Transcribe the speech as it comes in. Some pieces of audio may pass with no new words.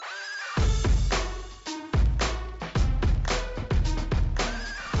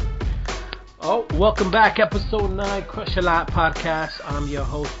Oh, welcome back, episode 9, Crush a Lot podcast. I'm your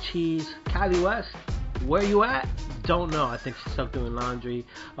host, Cheese, Cali West. Where you at? Don't know. I think she's stuck doing laundry.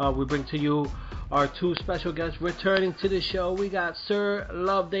 We bring to you our two special guests returning to the show. We got Sir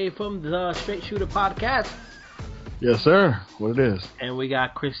Loveday from the Straight Shooter podcast. Yes, sir. What it is. And we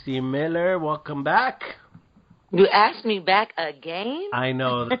got Christy Miller. Welcome back. You asked me back again? I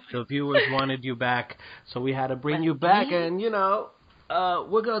know. The viewers wanted you back, so we had to bring you back. And, you know,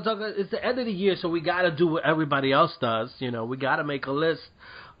 we're going to talk. It's the end of the year, so we got to do what everybody else does. You know, we got to make a list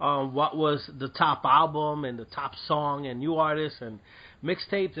on what was the top album and the top song and new artists and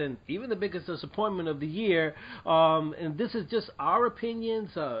mixtapes and even the biggest disappointment of the year. And this is just our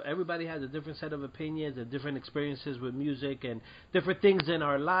opinions. Everybody has a different set of opinions and different experiences with music and different things in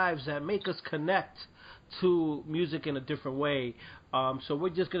our lives that make us connect to music in a different way. So we're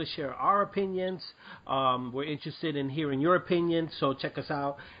just going to share our opinions. We're interested in hearing your opinions, so check us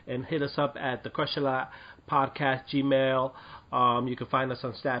out and hit us up at the Crush a Lot Podcast Gmail. You can find us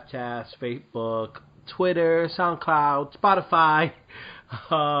on Snapchat, Facebook, Twitter, SoundCloud, Spotify,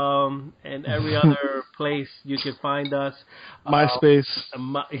 and every other place you can find us. MySpace.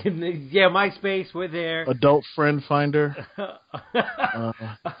 MySpace, we're there. Adult Friend Finder.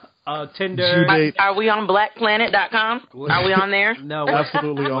 Tinder. Are we on BlackPlanet.com? Are we on there? No,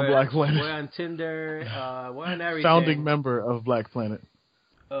 absolutely on Black Planet. We're on Tinder. We're on everything. Founding member of Black Planet.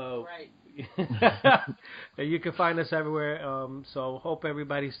 Right. You can find us everywhere. So hope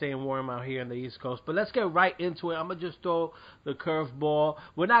everybody's staying warm out here on the East Coast. But let's get right into it. I'm gonna just throw the curveball.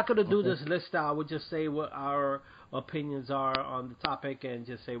 We're not gonna do this list out. We'll just say what our opinions are on the topic and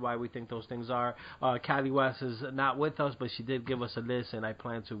just say why we think those things are. Cali West is not with us, but she did give us a list, and I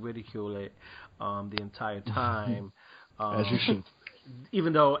plan to ridicule it the entire time. As you should.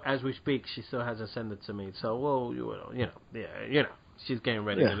 Even though, as we speak, she still hasn't sent it to me. So, she's getting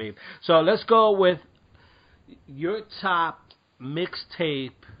ready to leave. So let's go with your top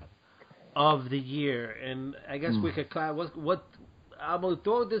mixtape of the year, and I guess we could what I'm gonna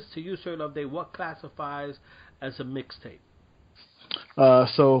throw this to you, Sir Loveday. What classifies as a mixtape?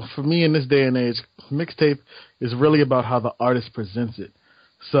 So for me in this day and age, mixtape is really about how the artist presents it.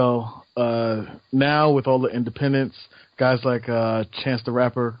 So now with all the independents, guys like Chance the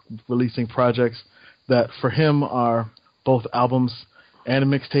Rapper releasing projects that for him are both albums and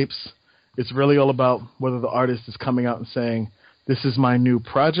mixtapes, it's really all about whether the artist is coming out and saying, this is my new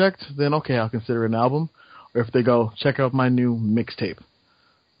project, then okay, I'll consider it an album. Or if they go, check out my new mixtape,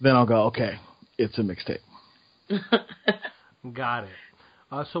 then I'll go, okay, it's a mixtape. Got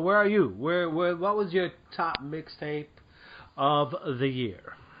it. So where are you? What was your top mixtape of the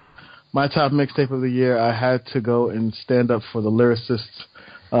year? My top mixtape of the year, I had to go and stand up for the lyricists.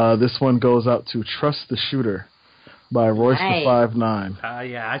 This one goes out to Trust the Shooter by Royce the 5'9".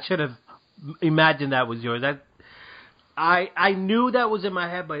 Yeah, I should have imagined that was yours. I knew that was in my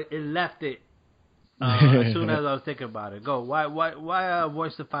head, but it left it as soon as I was thinking about it. Go. Why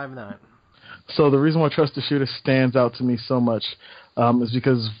Royce the 5'9"? So the reason why Trust the Shooter stands out to me so much is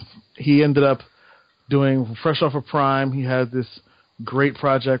because he ended up doing, fresh off of Prime, he had this great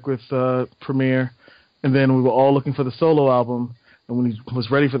project with Premier, and then we were all looking for the solo album, and when he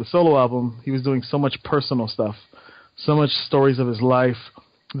was ready for the solo album, he was doing so much personal stuff, so much stories of his life,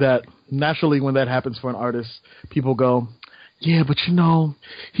 that naturally when that happens for an artist, people go, yeah, but you know,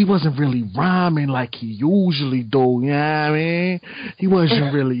 he wasn't really rhyming like he usually do, you know what I mean? He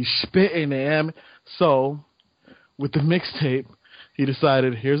wasn't really spitting it. So, with the mixtape, he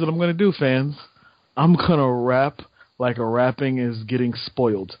decided, here's what I'm going to do, fans. I'm going to rap like a rapping is getting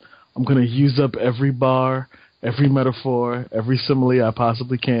spoiled. I'm going to use up every bar, every metaphor, every simile I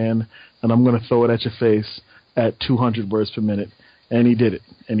possibly can, and I'm going to throw it at your face at 200 words per minute. And he did it,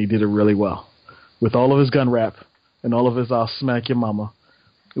 and he did it really well. With all of his gun rap, and all of his I'll smack your mama.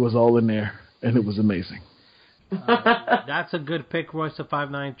 It was all in there, and it was amazing. That's a good pick, Royce the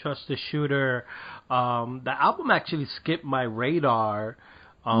 5'9", Trust the Shooter. The album actually skipped my radar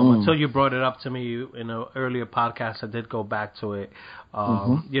until you brought it up to me in an earlier podcast. I did go back to it,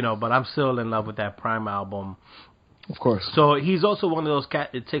 but I'm still in love with that Prime album. Of course. So he's also one of those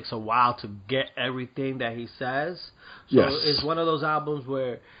cats, it takes a while to get everything that he says. So it's one of those albums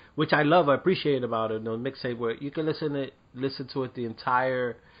which I love, I appreciate about it, mixtape where you can listen to it the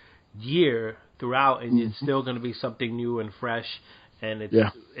entire year throughout, and it's still going to be something new and fresh, and it's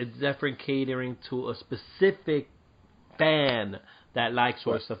definitely catering to a specific fan that likes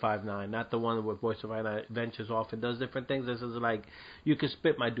Royce the 5'9", not the one with Royce the 5'9" ventures off and does different things. This is like, you can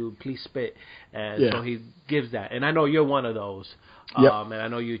spit, my dude, please spit, and so he gives that, and I know you're one of those, and I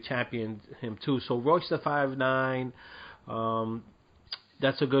know you championed him too. So Royce the 5'9",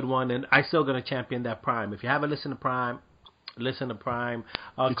 That's a good one, and I still gonna champion that Prime. If you haven't listened to Prime, listen to Prime.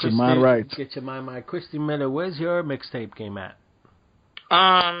 Get your mind right. Get your mind right. Christy Miller, where's your mixtape game at?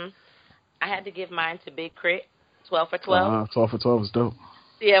 I had to give mine to Big Crit, 12 for 12. 12 for 12 is dope.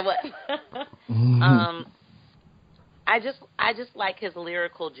 Yeah, what? I just like his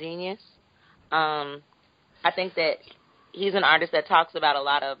lyrical genius. I think that he's an artist that talks about a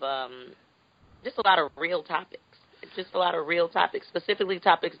lot of real topics. Just a lot of real topics, specifically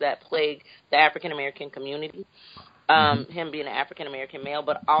topics that plague the African American community. Him being an African American male,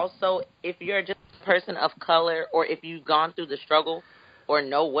 but also if you're just a person of color, or if you've gone through the struggle or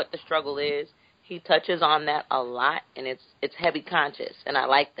know what the struggle is, he touches on that a lot, and it's heavy conscious, and I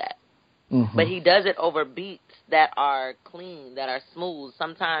like that. But he does it over beats that are clean, that are smooth.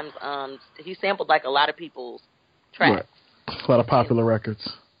 Sometimes he sampled like a lot of people's tracks. Right. A lot of popular records.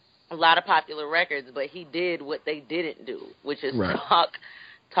 A lot of popular records, but he did what they didn't do, which is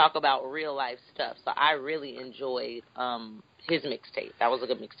talk about real life stuff. So I really enjoyed his mixtape. That was a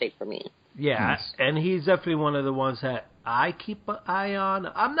good mixtape for me. Yeah, and he's definitely one of the ones that I keep an eye on.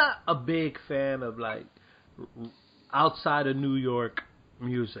 I'm not a big fan of like outside of New York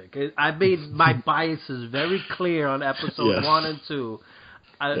music. I made my biases very clear on episode 1 and 2.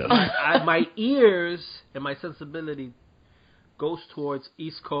 My ears and my sensibility goes towards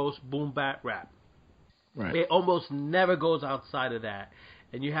East Coast boom bap rap. Right. It almost never goes outside of that.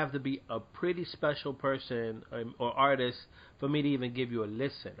 And you have to be a pretty special person or artist for me to even give you a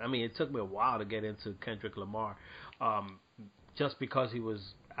listen. I mean, it took me a while to get into Kendrick Lamar, just because he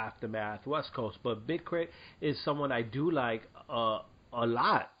was Aftermath West Coast. But Big Crit is someone I do like a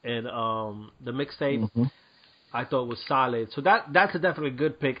lot. And the mixtape I thought was solid. So that's a definitely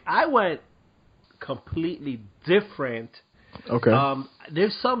good pick. I went completely different. Okay.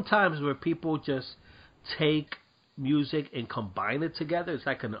 There's some times where people just take music and combine it together. It's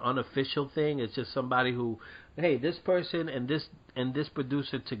like an unofficial thing. It's just somebody who, hey, this person and this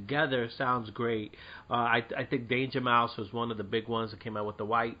producer together sounds great. I think Danger Mouse was one of the big ones that came out with the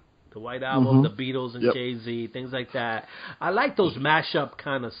White Album, the Beatles and Jay-Z, things like that. I like those mashup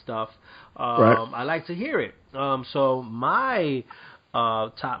kind of stuff. I like to hear it. So my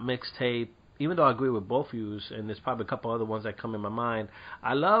top mixtape, even though I agree with both of you, and there's probably a couple other ones that come in my mind,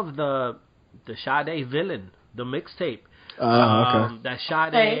 I love the Sade Villain, the mixtape. That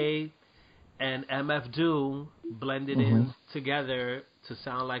Sade and MF Doom blended in together to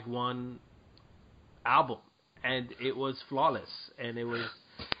sound like one album, and it was flawless, and it was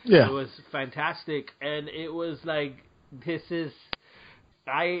fantastic, and it was like, this is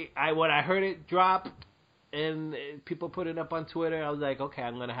when I heard it drop and people put it up on Twitter, I was like, okay,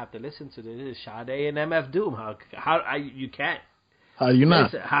 I'm gonna have to listen to this. This is Sade and MF Doom. You can't. How do you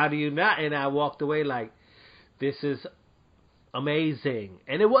not? How do you not? And I walked away like, this is amazing.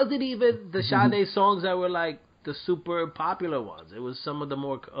 And it wasn't even the Sade songs that were like the super popular ones. It was some of the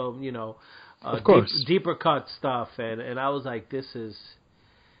more, deeper cut stuff. And I was like, this is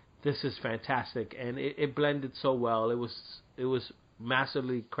fantastic. And it blended so well. It was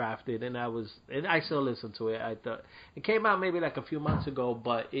massively crafted, and I still listen to it. I thought it came out maybe like a few months ago,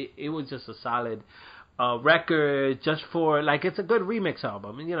 but it was just a solid record, just for like, it's a good remix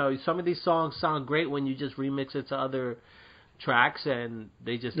album. And, some of these songs sound great when you just remix it to other tracks, and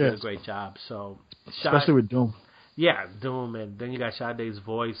they just did a great job. So especially with Doom. Yeah, Doom, and then you got Sade's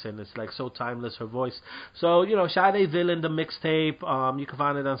voice, and it's like so timeless, her voice. So, Sade Villain, the mixtape, you can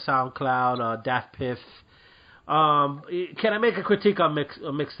find it on SoundCloud, Daft Piff. Can I make a critique on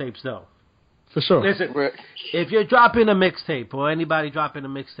mixtapes, though? For sure. Listen, if you're dropping a mixtape, or anybody dropping a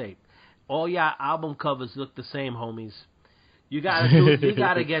mixtape, all your album covers look the same, homies. You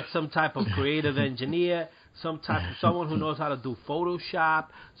gotta get some type of creative engineer, someone who knows how to do Photoshop,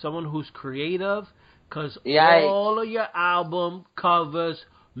 someone who's creative, because all of your album covers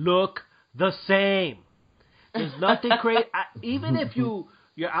look the same. There's nothing creative. Even if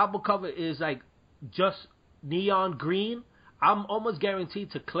your album cover is like just neon green, I'm almost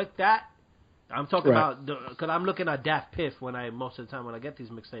guaranteed to click that. I'm talking about, because I'm looking at Daft Piff most of the time when I get these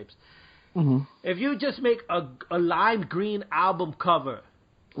mixtapes. If you just make a lime green album cover,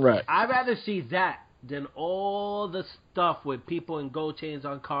 I'd rather see that than all the stuff with people in gold chains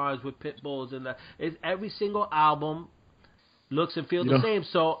on cars with pit bulls, and every single album looks and feels the same.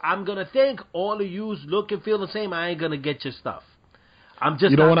 So I'm gonna think all of yous look and feel the same. I ain't gonna get your stuff. I'm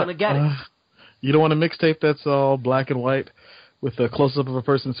just not gonna get it. You don't want a mixtape that's all black and white with a close-up of a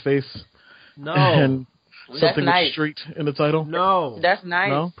person's face? No. And something nice. with street in the title? No. That's nice.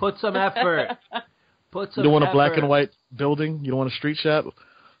 No? Put some effort. You don't want a black and white building? You don't want a street shot?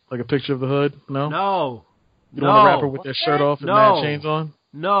 Like a picture of the hood? No? No. You don't want a rapper with their shirt off and mad chains on?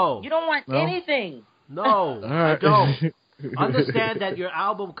 No. You don't want anything. No, right. I don't. Understand that your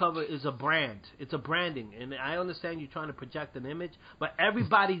album cover is a brand. It's a branding. And I understand you're trying to project an image, but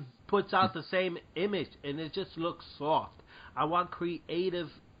everybody puts out the same image, and it just looks soft. I want creative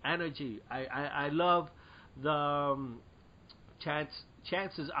energy. I love the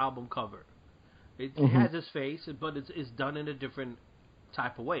Chance's album cover. It has his face, but it's done in a different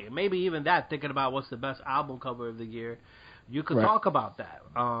type of way. Maybe even that, thinking about what's the best album cover of the year, you could talk about that.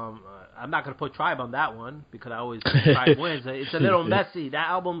 I'm not going to put Tribe on that one because I always think Tribe wins. It's a little messy. That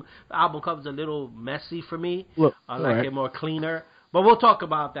album cover's a little messy for me. Look, I like it more cleaner. But we'll talk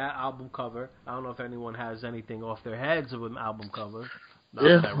about that album cover. I don't know if anyone has anything off their heads of an album cover.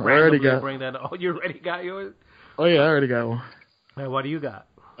 Yeah, I already got. Bring that. Oh, you already got yours? Oh yeah, I already got one. Hey, what do you got?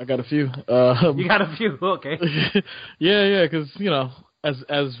 I got a few. You got a few, okay? yeah, because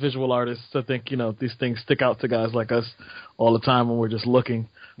as visual artists, I think these things stick out to guys like us all the time when we're just looking.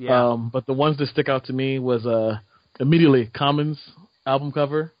 Yeah. But the ones that stick out to me was immediately Common's album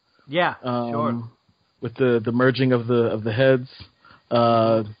cover. Yeah, sure. With the merging of the heads.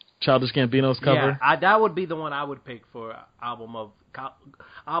 Childish Gambino's cover. Yeah, that would be the one I would pick for album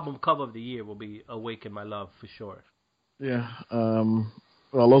cover of the year. Will be "Awaken My Love" for sure. Yeah.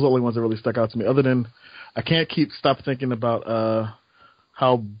 Well, those are the only ones that really stuck out to me. Other than, I can't stop thinking about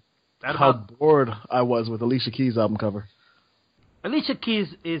how bored I was with Alicia Keys' album cover. Alicia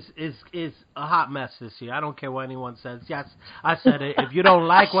Keys is a hot mess this year. I don't care what anyone says. Yes, I said it. If you don't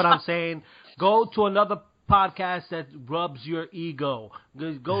like what I'm saying, go to another podcast that rubs your ego.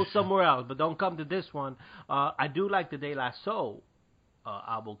 Go somewhere else, but don't come to this one. I do like the De La Soul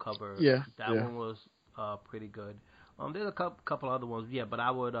album cover. Yeah, that one was pretty good. There's a couple other ones, but I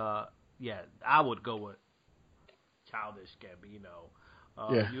would go with Childish Gambino.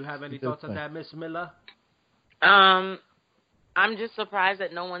 You have any thoughts on that, Miss Miller? I'm just surprised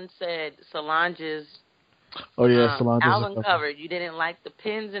that no one said Solange's Solange's album cover. You didn't like the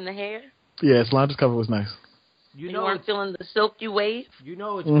pins in the hair? Yeah, Solange's cover was nice. You weren't feeling the silky wave? You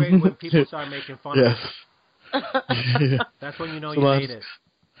know it's great when people start making fun of it. That's when you know Solange, you made it.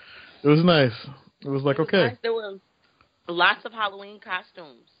 It was nice. It was like, okay. Nice. There were lots of Halloween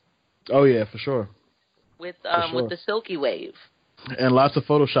costumes. Oh, yeah, for sure. With the silky wave. And lots of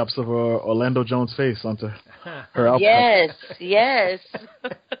photoshops of Orlando Jones' face onto her album. Yes.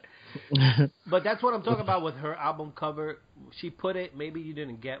 But that's what I'm talking about with her album cover. She put it, maybe you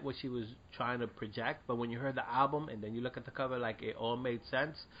didn't get what she was trying to project, but when you heard the album and then you look at the cover, like it all made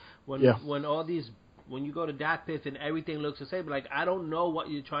sense. When you go to DatPiff and everything looks the same, like I don't know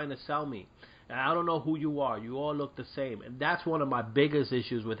what you're trying to sell me. And I don't know who you are. You all look the same. And that's one of my biggest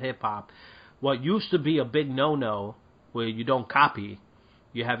issues with hip-hop. What used to be a big no-no, where you don't copy,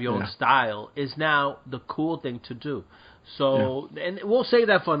 you have your own style, is now the cool thing to do. So, and we'll say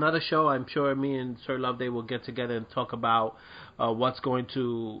that for another show. I'm sure me and Sir Loveday will get together and talk about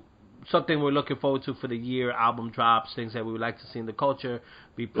something we're looking forward to for the year, album drops, things that we would like to see in the culture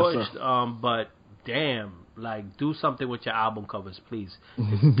be pushed. But damn, like do something with your album covers, please.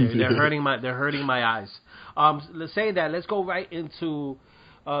 They're hurting my eyes. Let's say that. Let's go right into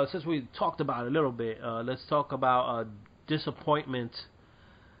since we talked about it a little bit. Let's talk about disappointments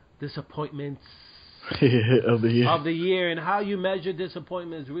of the year, and how you measure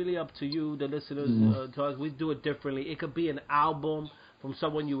disappointment is really up to you, the listeners. To us, we do it differently. It could be an album from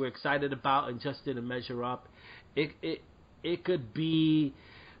someone you were excited about and just didn't measure up. It could be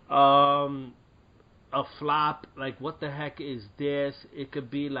a flop, like what the heck is this? It could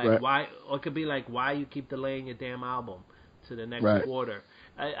be like why, or it could be like why you keep delaying your damn album to the next quarter.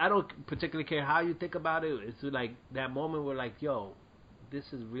 I don't particularly care how you think about it. It's like that moment where like, yo, this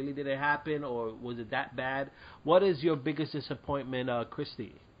is really, did it happen, or was it that bad? What is your biggest disappointment,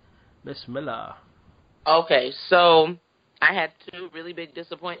 Christy? Miss Miller. Okay, so I had two really big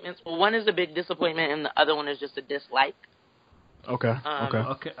disappointments. Well, one is a big disappointment, and the other one is just a dislike. Okay.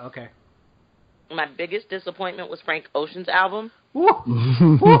 Okay. My biggest disappointment was Frank Ocean's album. Woo!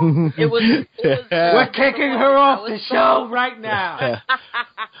 It was we're kicking her off the show right now.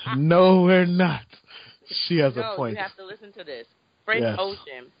 No, we're not. She has a point. You have to listen to this. Frank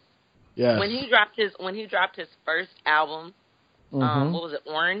Ocean. Yes. When he dropped his first album, what was it?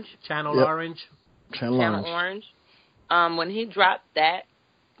 Orange. Channel Orange. Channel Orange. When he dropped that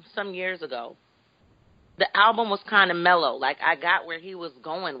some years ago, the album was kind of mellow. Like, I got where he was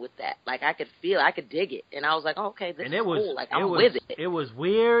going with that. Like, I could dig it. And I was like, oh, okay, this is cool. Like, I'm with it. It was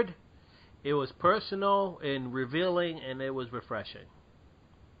weird. It was personal and revealing, and it was refreshing.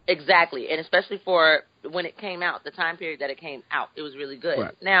 Exactly. And especially for when it came out, the time period that it came out, it was really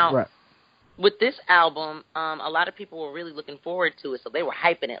good. Now, with this album, a lot of people were really looking forward to it, so they were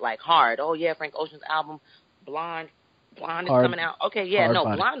hyping it like hard. Oh yeah, Frank Ocean's album, Blonde is coming out. Okay, yeah, no,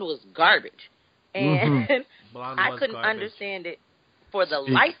 Blonde was garbage, and I couldn't understand it for the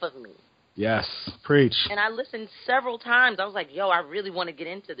life of me. Yes, preach. And I listened several times. I was like, yo, I really want to get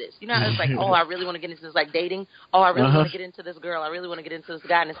into this. You know how it's like, oh, I really want to get into this, like dating. Oh, I really want to get into this girl. I really want to get into this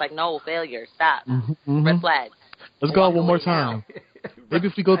guy. And it's like, no, failure. Stop. Red flags. Let's go out one more time. Maybe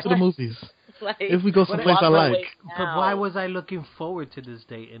if we go to the movies. Like, if we go someplace I like. But why was I looking forward to this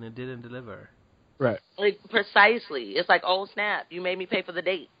date and it didn't deliver? Right. Like, precisely. It's like, oh, snap. You made me pay for the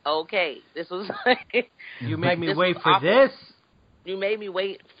date. Okay. This was like... You made me wait for this? You made me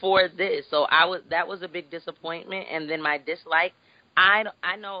wait for this. So that was a big disappointment. And then my dislike, I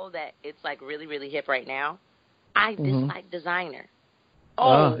know that it's like really, really hip right now. I dislike Designer.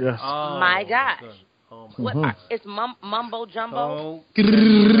 Oh, yes. My gosh. Oh my God. It's mumbo jumbo.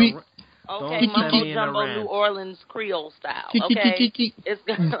 Okay, mumbo jumbo New Orleans Creole style. Okay,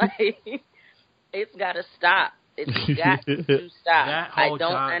 it's got to stop. It's got to stop. I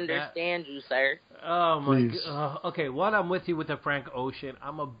don't understand you, sir. Oh my God. Okay, one, I'm with you with the Frank Ocean.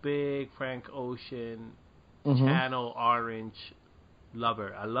 I'm a big Frank Ocean Channel Orange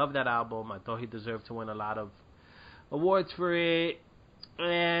lover. I love that album. I thought he deserved to win a lot of awards for it.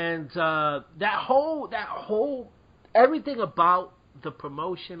 And that whole everything about the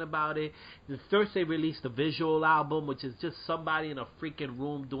promotion about it. First they released the visual album, which is just somebody in a freaking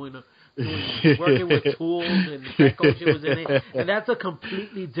room working with tools, and Frank Ocean was in it. And that's a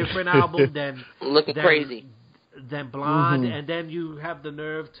completely different album than crazy than Blonde. And then you have the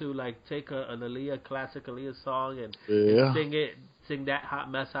nerve to like take an Aaliyah classic Aaliyah song and sing that hot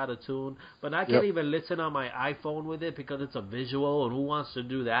mess out of tune, but I can't even listen on my iPhone with it because it's a visual, and who wants to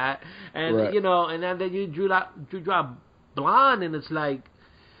do that? And and then you drop Blonde, and it's like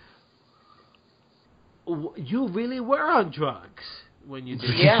you really were on drugs when you did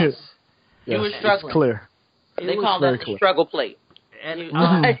this. Yes. You were struggling. It's clear. They call that the struggle plate. And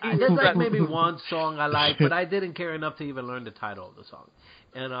there's like maybe one song I like, but I didn't care enough to even learn the title of the song.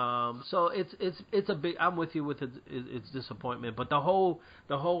 And so it's a big. I'm with you with its disappointment, but the whole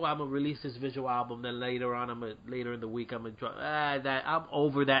I'm gonna release this visual album. Then later on, later in the week I'm gonna that I'm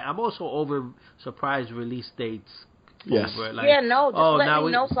over that. I'm also over surprise release dates. Yes. Just let me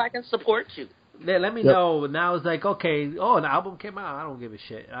know so I can support you. Yeah, let me know. Now it's like, okay, the album came out. I don't give a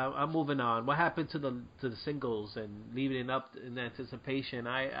shit. I'm moving on. What happened to the singles and leaving it up in anticipation?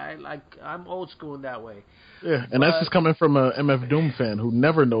 I'm old school in that way. Yeah, and that's just coming from a MF Doom fan who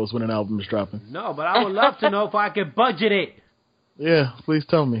never knows when an album is dropping. No, but I would love to know if I could budget it. Yeah, please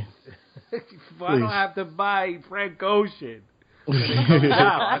tell me. I don't have to buy Frank Ocean.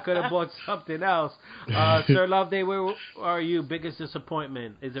 I could have bought something else. Sir Loveday, where are you? Biggest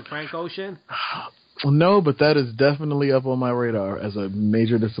disappointment? Is it Frank Ocean? No, but that is definitely up on my radar as a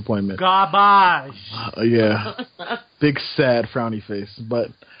major disappointment. Garbage. Yeah. Big sad frowny face. But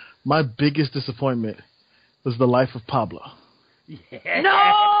my biggest disappointment was The Life of Pablo. Yeah.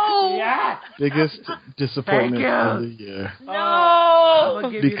 No! Yeah. Biggest disappointment of the year. No! I'm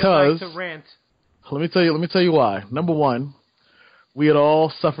gonna give because you the right to rant. Let me tell you why. Number one, we had all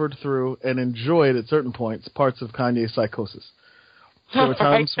suffered through and enjoyed at certain points parts of Kanye's psychosis. There were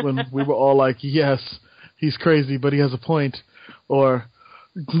times when we were all like, yes, he's crazy, but he has a point. Or,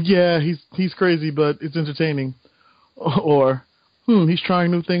 yeah, he's crazy, but it's entertaining. Or, he's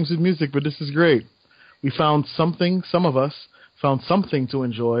trying new things with music, but this is great. Some of us found something to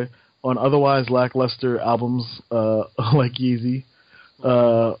enjoy on otherwise lackluster albums like Yeezy.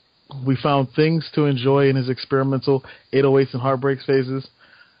 We found things to enjoy in his experimental 808s and Heartbreaks phases.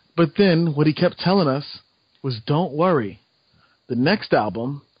 But then what he kept telling us was, don't worry. The next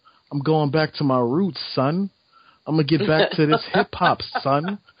album, I'm going back to my roots, son. I'm going to get back to this hip-hop,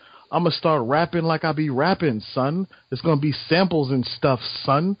 son. I'm going to start rapping like I be rapping, son. It's going to be samples and stuff,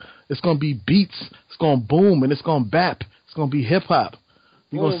 son. It's going to be beats. It's going to boom, and it's going to bap. It's going to be hip-hop.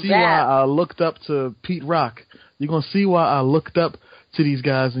 You're going to see why I looked up to Pete Rock. You're going to see why I looked up to these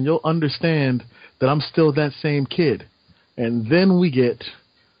guys, and you'll understand that I'm still that same kid. And then we get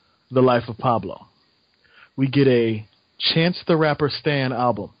The Life of Pablo. We get a Chance the Rapper Stan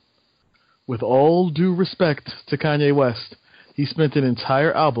album. With all due respect to Kanye West, he spent an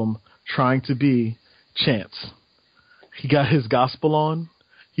entire album trying to be Chance. He got his gospel on.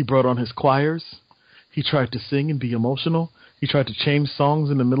 He brought on his choirs. He tried to sing and be emotional. He tried to change songs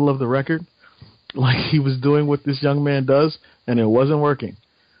in the middle of the record, like he was doing what this young man does, and it wasn't working.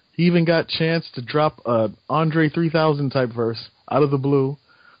 He even got Chance to drop a Andre 3000 type verse out of the blue,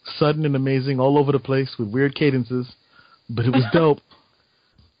 sudden and amazing, all over the place with weird cadences, but it was dope.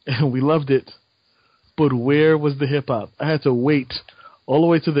 and we loved it. But where was the hip hop? I had to wait all the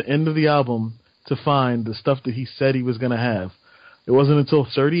way to the end of the album to find the stuff that he said he was going to have. It wasn't until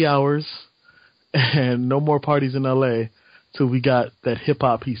 30 hours and no more parties in LA till we got that hip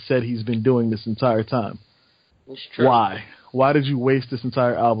hop he said he's been doing this entire time. It's true. Why? Why did you waste this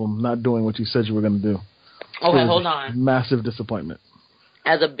entire album not doing what you said you were going to do? Okay, hold on. Massive disappointment.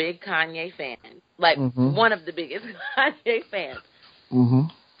 As a big Kanye fan, like one of the biggest Kanye fans,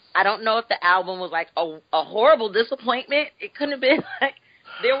 I don't know if the album was like a horrible disappointment. It couldn't have been like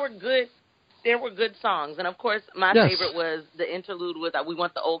there were good songs, and of course my favorite was the interlude with "We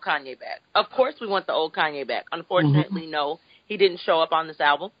Want the Old Kanye Back." Of course, we want the old Kanye back. Unfortunately, no, he didn't show up on this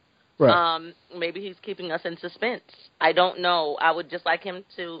album. Right. Maybe he's keeping us in suspense. I don't know. I would just like him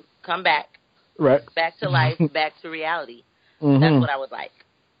to come back. Right. Back to life, back to reality. That's what I would like.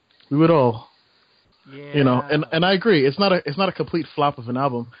 We would all. Yeah. You know, and I agree. It's not a complete flop of an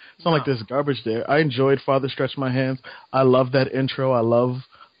album. It's not like there's garbage there. I enjoyed Father Stretch My Hands. I love that intro. I love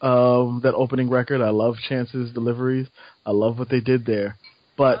that opening record. I love Chance's deliveries. I love what they did there.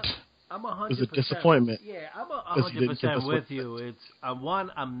 But I'm 100%. it was a disappointment. Yeah, I'm 100% with you. It's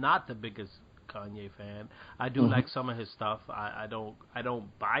I'm not the biggest Kanye fan. I do like some of his stuff. I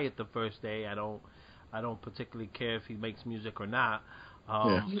don't buy it the first day. I don't particularly care if he makes music or not.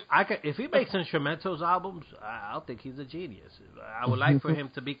 If he makes instrumentals albums, I'll think he's a genius. I would like for him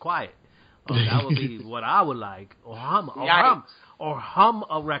to be quiet. That would be what I would like. Or hum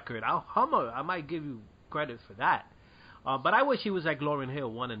a record. I might give you credit for that. But I wish he was like Lauryn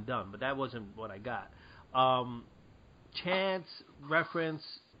Hill, one and done. But that wasn't what I got. Chance reference,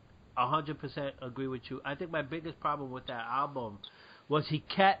 100% agree with you. I think my biggest problem with that album was he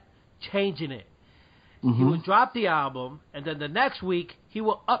kept changing it. He would drop the album, and then the next week he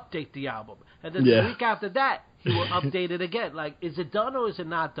will update the album, and then the week after that he will update it again. Like, is it done or is it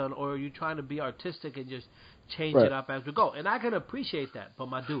not done, or are you trying to be artistic and just change it up as we go? And I can appreciate that, but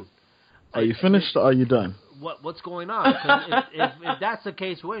my dude, are you finished or are you done? What's going on? 'Cause if that's the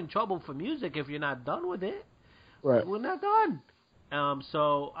case, we're in trouble for music if you're not done with it. Right. We're not done.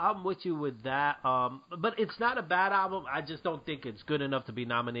 So I'm with you with that. But it's not a bad album. I just don't think it's good enough to be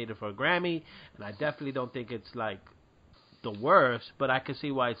nominated for a Grammy, and I definitely don't think it's like the worst. But I can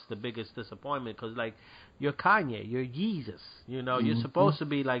see why it's the biggest disappointment, because like you're Kanye, you're Yeezus. You know, you're supposed to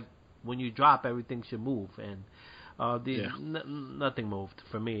be like when you drop, everything should move, and nothing moved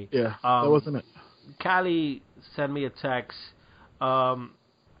for me. Yeah, that wasn't it. Callie sent me a text.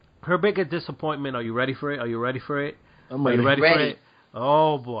 Her biggest disappointment. Are you ready for it? Are you ready for it? Are you ready for it?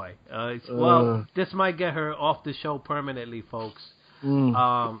 Oh, boy. Well, this might get her off the show permanently, folks.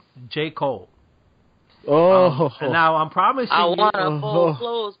 J. Cole. And now, I'm promising I you... want to pull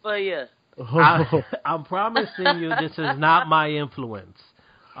clothes for you. I'm promising you this is not my influence.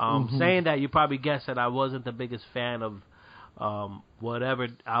 Saying that, you probably guessed that I wasn't the biggest fan of whatever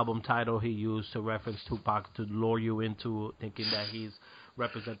album title he used to reference Tupac to lure you into thinking that he's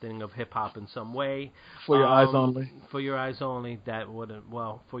representing of hip-hop in some way. For your eyes only. For your eyes only. That wouldn't,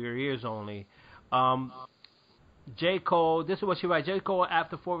 well, for your ears only. J. Cole, this is what she writes. J. Cole,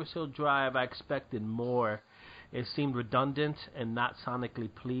 after Forest Hill Drive, I expected more. It seemed redundant and not sonically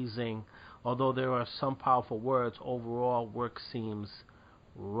pleasing. Although there are some powerful words, overall work seems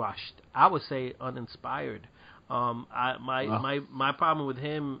rushed. I would say uninspired. My problem with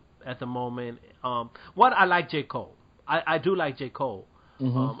him at the moment, I like J. Cole. I do like J. Cole.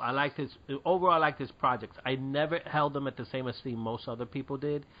 I liked his overall. I liked his projects. I never held them at the same esteem most other people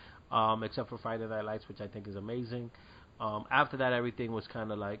did, except for Friday Night Lights, which I think is amazing. After that, everything was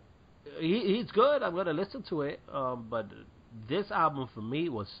kind of like he's good. I'm gonna listen to it. But this album for me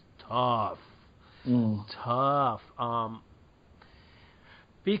was tough, tough.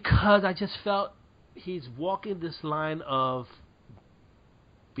 Because I just felt he's walking this line of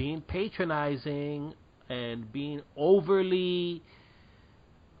being patronizing and being overly,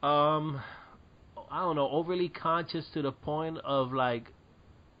 overly conscious to the point of like,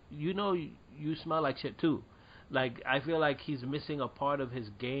 you smell like shit too. Like, I feel like he's missing a part of his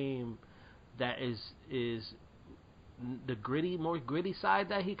game that is the more gritty side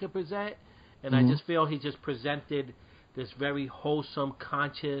that he could present. And I just feel he just presented this very wholesome,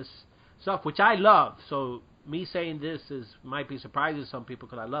 conscious stuff, which I love. So me saying this might be surprising to some people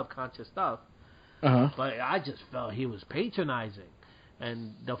because I love conscious stuff. But I just felt he was patronizing.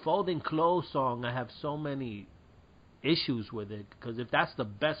 And the Folding Clothes song, I have so many issues with it, because if that's the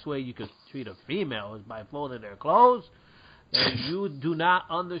best way you could treat a female is by folding their clothes, then you do not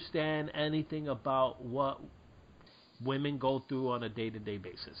understand anything about what women go through on a day-to-day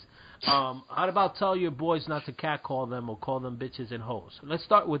basis. How about tell your boys not to catcall them or call them bitches and hoes? Let's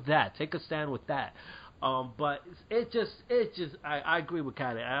start with that. Take a stand with that. But I agree with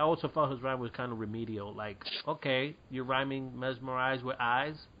Khaled. I also felt his rhyme was kind of remedial. Like, okay, you're rhyming mesmerized with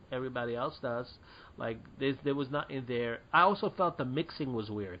eyes. Everybody else does. Like, there was nothing there. I also felt the mixing was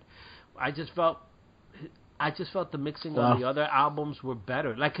weird. I just felt the mixing on the other albums were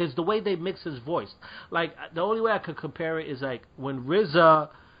better. Like, cause the way they mix his voice. Like, the only way I could compare it is like when RZA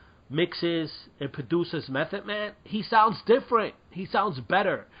mixes and produces Method Man, he sounds different. He sounds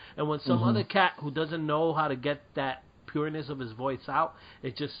better. And when some other cat who doesn't know how to get that pureness of his voice out,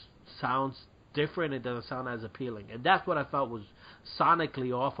 it just sounds different. It doesn't sound as appealing. And that's what I felt was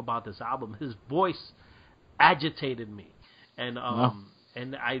sonically off about this album. His voice agitated me. And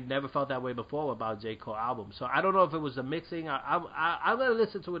and I never felt that way before about J. Cole album. So I don't know if it was the mixing. I'm gonna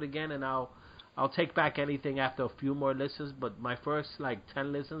listen to it again, and I'll take back anything after a few more listens. But my first like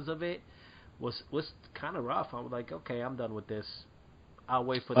 10 listens of it was kind of rough. I was like, okay, I'm done with this. I'll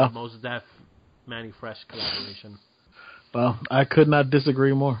wait for the Mos Def Manny Fresh collaboration. Well, I could not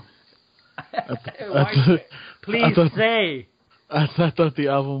disagree more. Please say. I thought the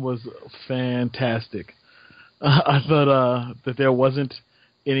album was fantastic. I thought that there wasn't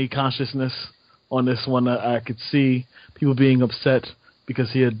any consciousness on this one. I could see people being upset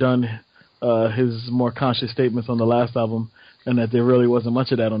because he had done his more conscious statements on the last album, and that there really wasn't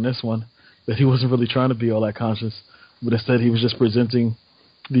much of that on this one, that he wasn't really trying to be all that conscious, but instead he was just presenting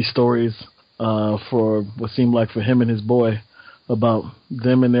these stories for what seemed like for him and his boy about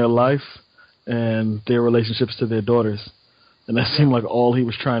them and their life and their relationships to their daughters. And that seemed like all he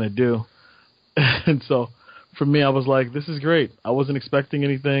was trying to do. And so for me, I was like, this is great. I wasn't expecting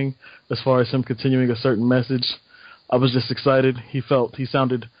anything as far as him continuing a certain message. I was just excited. He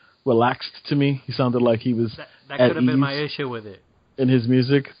sounded relaxed to me. He sounded like he was that could have been my issue with it. In his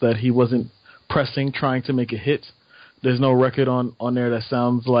music, that he wasn't pressing, trying to make a hit. There's no record on there that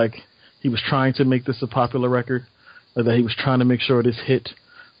sounds like he was trying to make this a popular record, or that he was trying to make sure this hit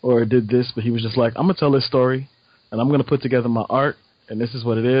or did this, but he was just like, I'm going to tell this story, and I'm going to put together my art, and this is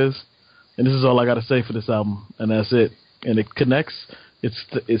what it is, and this is all I got to say for this album, and that's it. And it connects.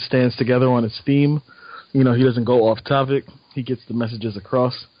 It stands together on its theme. You know, he doesn't go off topic. He gets the messages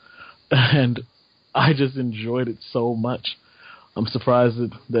across, and I just enjoyed it so much. I'm surprised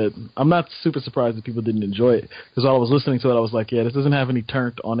that I'm not super surprised that people didn't enjoy it, because while I was listening to it, I was like, yeah, this doesn't have any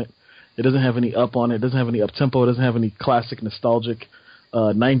turnt on it. It doesn't have any up on it. It doesn't have any up tempo. It doesn't have any classic nostalgic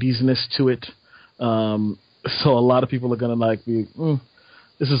 90s-ness to it. So a lot of people are gonna like be,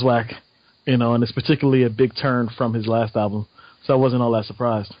 this is whack, you know. And it's particularly a big turn from his last album, so I wasn't all that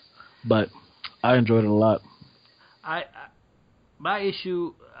surprised. But I enjoyed it a lot. My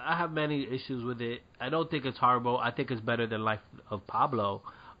issue, I have many issues with it. I don't think it's horrible. I think it's better than Life of Pablo.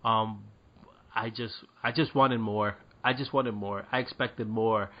 I just wanted more. I expected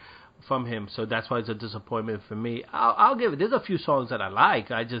more from him, so that's why it's a disappointment for me. I'll give it. There's a few songs that I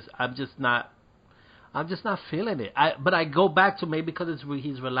like. I'm just not feeling it. But I go back to maybe because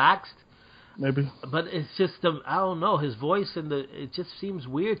he's relaxed. Maybe. But it's just I don't know, his voice and it just seems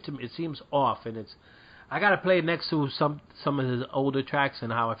weird to me. It seems off, and I gotta play it next to some of his older tracks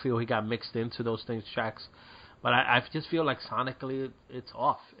and how I feel he got mixed into those tracks. But I just feel like sonically it's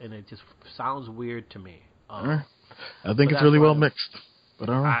off, and it just sounds weird to me. I think it's really well mixed. But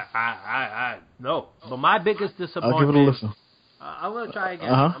all right. I no. But my biggest disappointment. I'll give it a listen. I'm gonna try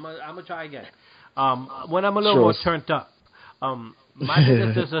again. I'm gonna try again. When I'm a little more turned up. My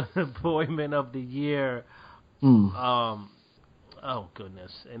biggest disappointment of the year. Oh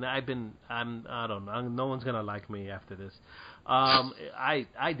goodness! And I don't know. No one's gonna like me after this. I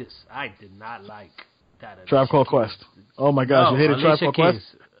did not like that. Tribe Called Quest. Oh my gosh, you hated Tribe Called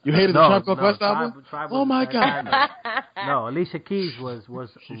Quest. You hated the Tribe Called Quest album? Oh my god! No, Alicia Keys was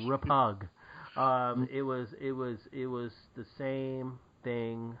repug. It was the same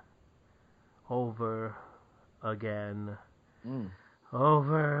thing over again,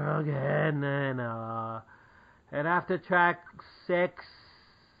 and after track 6,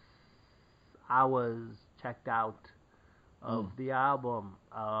 I was checked out of the album.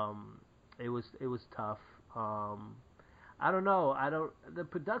 It was tough. I don't know. The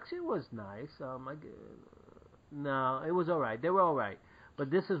production was nice. No, it was all right. They were all right.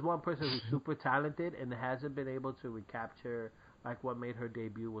 But this is one person who's super talented and hasn't been able to recapture like what made her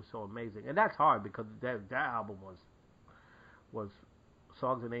debut was so amazing. And that's hard because that album was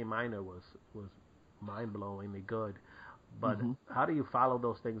Songs in A Minor was mind-blowingly good. But how do you follow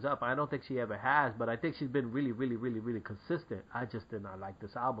those things up? I don't think she ever has, but I think she's been really, really, really, really consistent. I just did not like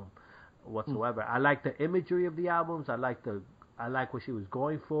this album. whatsoever. I like the imagery of the albums. I like what she was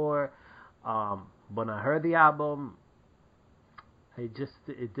going for. When I heard the album, it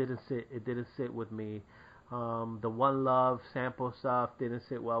didn't sit with me. The One Love sample stuff didn't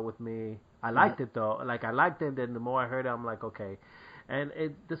sit well with me. I liked it though. Like I liked it. Then the more I heard it, I'm like, okay. And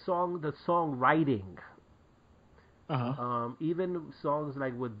the song writing. Even songs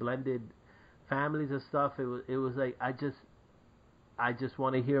like with blended families and stuff, it was like I just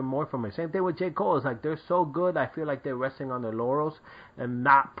want to hear more from her. Same thing with J. Cole. It's like they're so good, I feel like they're resting on their laurels and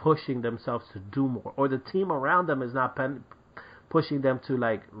not pushing themselves to do more, or the team around them is not pushing them to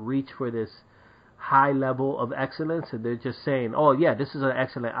like reach for this high level of excellence, and they're just saying, "Oh yeah, this is an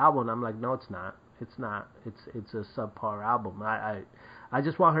excellent album." I'm like, no, it's not. It's not. It's a subpar album. I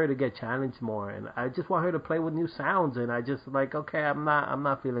just want her to get challenged more, and I just want her to play with new sounds. And I just like, okay, I'm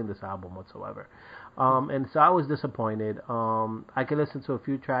not feeling this album whatsoever. And so I was disappointed. I could listen to a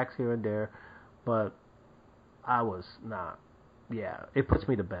few tracks here and there, but I was not. Yeah, it puts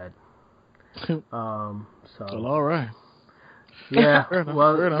me to bed. So well, all right. Yeah.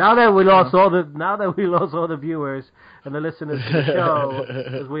 Well, now that we lost all the viewers and the listeners to the show,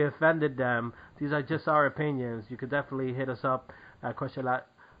 because we offended them, these are just our opinions. You could definitely hit us up at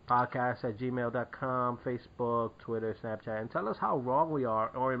questionlotpodcast@gmail.com, Facebook, Twitter, Snapchat, and tell us how wrong we are,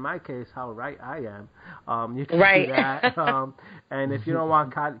 or in my case, how right I am. You can do that. And if you don't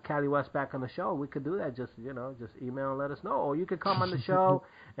want Cali West back on the show, we could do that. Just email and let us know. Or you could come on the show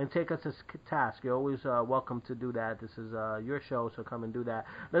and take us to task. You're always welcome to do that. This is your show, so come and do that.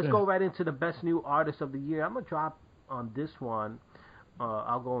 Let's go right into the best new artist of the year. I'm going to drop on this one.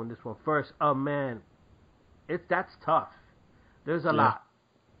 I'll go on this one first. Oh, man. That's tough. There's a lot.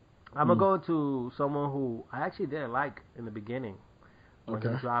 I'm going to go to someone who I actually didn't like in the beginning when he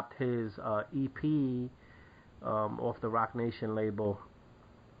dropped his EP off the Rock Nation label.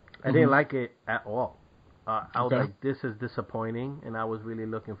 I didn't like it at all. I was like, this is disappointing, and I was really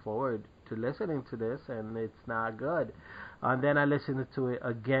looking forward to listening to this, and it's not good. And then I listened to it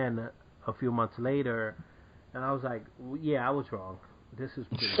again a few months later, and I was like, yeah, I was wrong. This is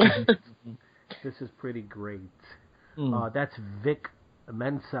pretty great. That's Vic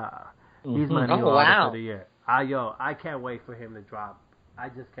Mensa. He's my new artist of the year. I can't wait for him to drop. I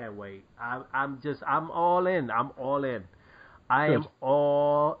just can't wait. I'm all in. I am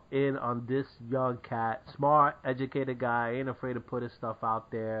all in on this young cat. Smart, educated guy. Ain't afraid to put his stuff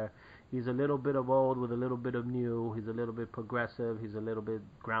out there. He's a little bit of old with a little bit of new. He's a little bit progressive. He's a little bit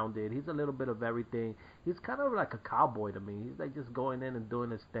grounded. He's a little bit of everything. He's kind of like a cowboy to me. He's like just going in and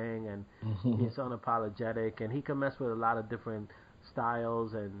doing his thing, and he's unapologetic, and he can mess with a lot of different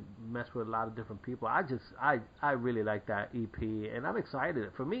styles and mess with a lot of different people. I really like that EP, and I'm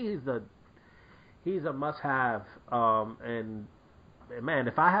excited. For me, he's a must-have. And man,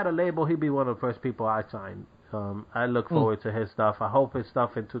 if I had a label, he'd be one of the first people I signed. I look forward to his stuff. I hope his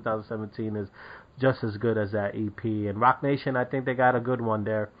stuff in 2017 is just as good as that EP. And Rock Nation, I think they got a good one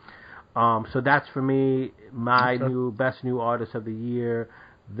there. So that's for me my best new artist of the year,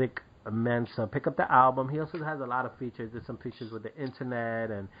 Vic Mensa. Pick up the album. He also has a lot of features. There's some features with the internet,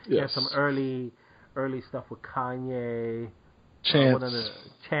 and he has some early stuff with Kanye,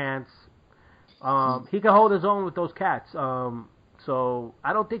 Chance. He can hold his own with those cats. So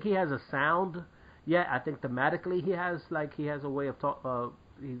I don't think he has a sound yet. I think thematically he has a way of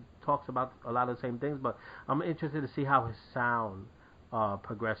he talks about a lot of the same things, but I'm interested to see how his sound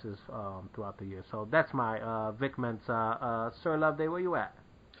progresses throughout the year. So that's my Vic Mensa. Sir Loveday, where you at?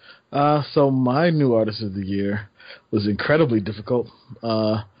 So my new artist of the year was incredibly difficult.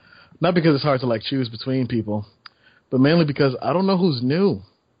 Not because it's hard to choose between people, but mainly because I don't know who's new.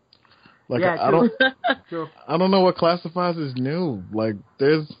 I don't know what classifies as new.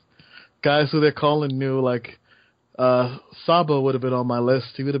 There's guys who they're calling new. Saba would have been on my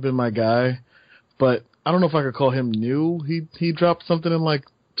list. He would have been my guy, but I don't know if I could call him new. He dropped something in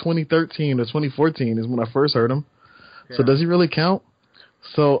 2013 or 2014 is when I first heard him. Yeah. So does he really count?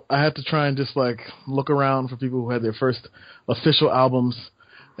 So I had to try and just look around for people who had their first official albums,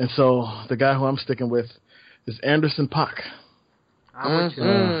 and so the guy who I'm sticking with is Anderson .Paak.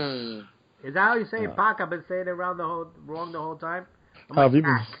 Is that how you say Pac? I've been saying it wrong the whole time. How have you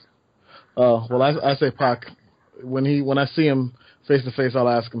been? Oh, well, I say Pac. When I see him face to face, I'll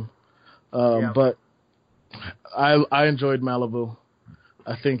ask him. But I enjoyed Malibu.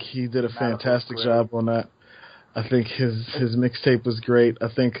 I think he did a fantastic job on that. I think his mixtape was great. I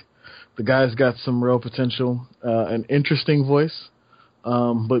think the guy's got some real potential, an interesting voice,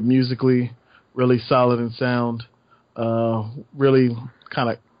 but musically really solid and sound. Really kind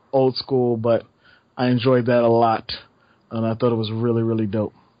of old school, but I enjoyed that a lot, and I thought it was really, really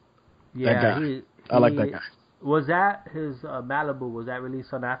dope. Yeah, that guy. I like that guy. Was that his Malibu? Was that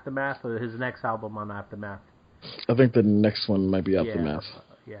released on Aftermath or his next album on Aftermath? I think the next one might be Aftermath.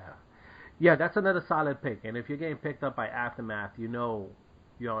 Yeah, that's another solid pick. And if you're getting picked up by Aftermath, you know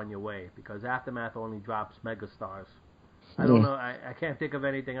you're on your way because Aftermath only drops megastars. I don't know. I can't think of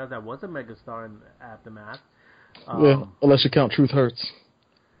anything else that was a megastar in Aftermath. Unless you count Truth Hurts.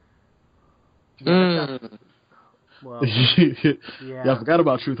 Well, I forgot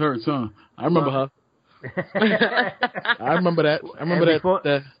about Truth Hurts, huh? I remember her. I remember that. I remember that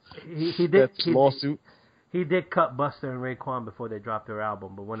lawsuit. He did cut Buster and Raekwon before they dropped their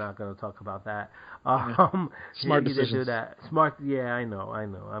album, but we're not going to talk about that. Smart he decisions. did do that. Smart, yeah, I know.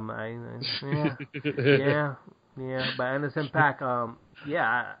 But Anderson .Paak,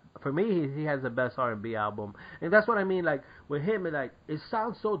 for me, he has the best R&B album, and that's what I mean. Like with him, it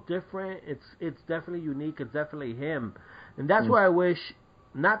sounds so different. It's definitely unique. It's definitely him, and that's where I wish.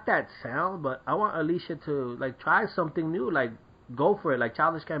 Not that sound, but I want Alicia to try something new, go for it. Like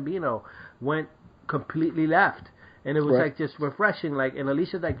Childish Gambino went completely left, and it was just refreshing. And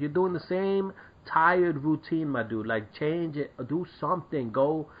Alicia's you're doing the same tired routine, my dude. Change it, do something.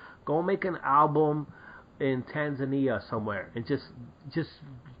 Go make an album in Tanzania somewhere, and just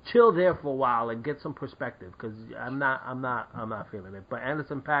chill there for a while and get some perspective. Because I'm not feeling it. But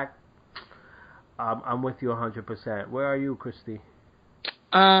Anderson .Paak, I'm with you 100%. Where are you, Christy?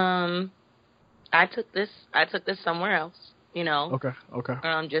 I took this somewhere else, Okay.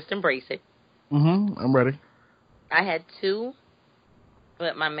 Just embrace it. I'm ready. I had two,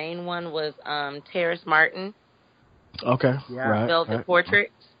 but my main one was Terrace Martin. Okay. Yeah. Velvet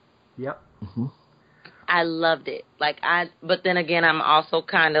Portraits. Yep. I loved it. But then again, I'm also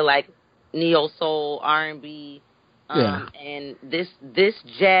kind of neo soul R&B. And this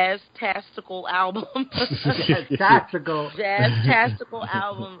jazz-tastical album, jazz-tastical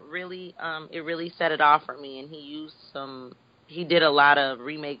album really, it really set it off for me. And he did a lot of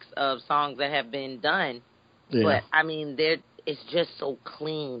remakes of songs that have been done. Yeah. But I mean, it's just so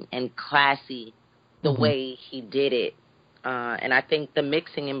clean and classy the way he did it. And I think the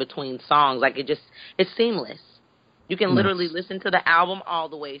mixing in between songs, it's seamless. You can literally listen to the album all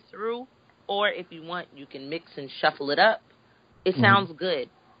the way through. Or if you want, you can mix and shuffle it up. It sounds good.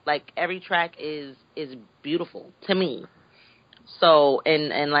 Every track is beautiful to me. So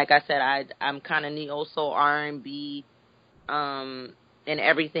and like I said, I'm kind of neo soul R&B, and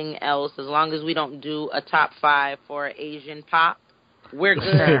everything else. As long as we don't do a top 5 for Asian pop, we're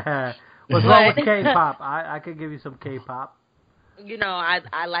good. What's wrong with K-pop? I could give you some K-pop.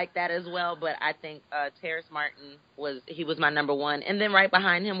 I like that as well, but I think Terrace Martin was my number one, and then right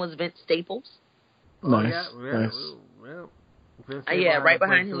behind him was Vince Staples. Nice. Right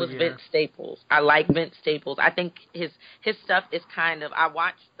behind him was Vince Staples. I like Vince Staples. I think his stuff is kind of. I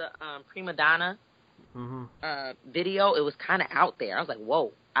watched the Prima Donna video. It was kind of out there. I was like,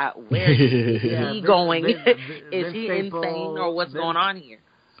 whoa, where is he going? Is he insane or what's going on here?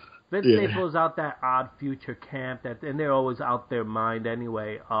 Vince Staples out that Odd Future camp, and they're always out their mind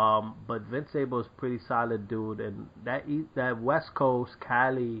anyway. But Vince Staples is pretty solid dude, and that West Coast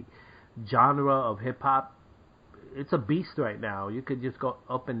Cali genre of hip hop, it's a beast right now. You could just go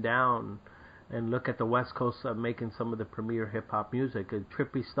up and down and look at the West Coast making some of the premier hip hop music,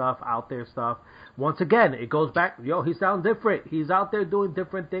 trippy stuff, out there stuff. Once again, it goes back. He sounds different. He's out there doing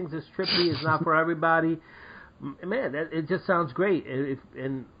different things. It's trippy. It's not for everybody. Man, it just sounds great,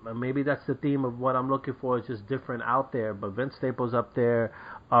 and maybe that's the theme of what I'm looking for. It's just different out there. But Vince Staples up there,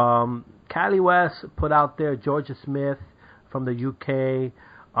 Cali West put out there Georgia Smith from the UK.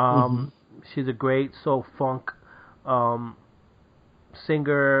 She's a great soul funk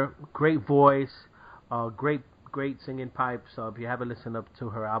singer, great voice, great singing pipes. If you haven't listened up to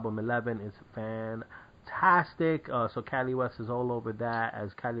her album 11, it's fantastic. So Cali West is all over that, as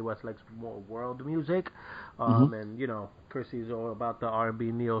Cali West likes more world music. And Chrissy's all about the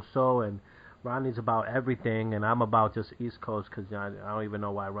R&B neo soul, and Ronnie's about everything, and I'm about just East Coast because I don't even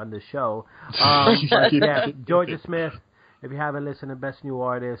know why I run this show. But Georgia Smith. If you haven't listened to Best New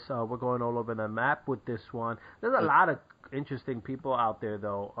Artist, we're going all over the map with this one. There's a lot of interesting people out there,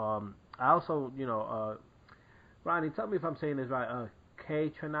 though. I also, Ronnie, tell me if I'm saying this right.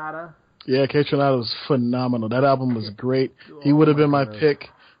 K Tronada. Yeah, K Tronada was phenomenal. That album was great. He would have been my pick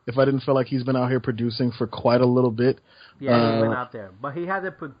if I didn't feel like he's been out here producing for quite a little bit. Yeah, he's been out there, but he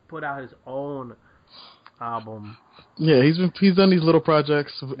hasn't put out his own album. Yeah, he's done these little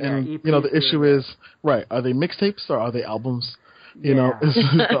projects, and EP the issue is, are they mixtapes or are they albums? You know, Yeah. is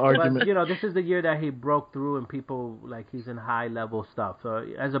the argument. But, you know, this is the year that he broke through and people, like, he's in high level stuff. So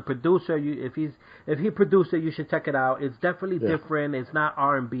as a producer, if he produced it, you should check it out. It's definitely different. It's not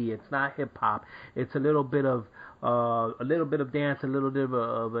R&B. It's not hip hop. It's a little bit of dance, a little bit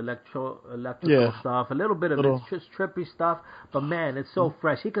of electrical stuff, a little bit of it's just trippy stuff. But man, it's so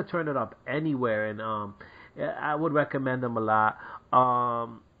fresh. He could turn it up anywhere, and I would recommend him a lot.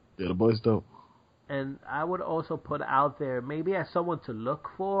 Yeah, the boy's dope. And I would also put out there, maybe as someone to look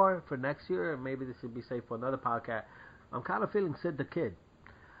for next year, and maybe this would be safe for another podcast. I'm kind of feeling Sid the Kid.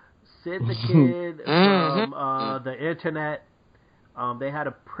 Sid the Kid from the Internet. They had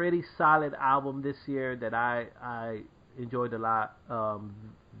a pretty solid album this year that I enjoyed a lot.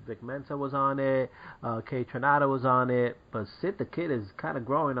 Vic Mensa was on it. Kay Trinata was on it. But Sid the Kid is kind of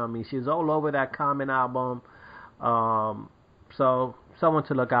growing on me. She's all over that Common album. So someone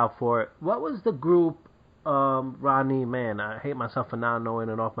to look out for. What was the group, Ronnie? Man, I hate myself for not knowing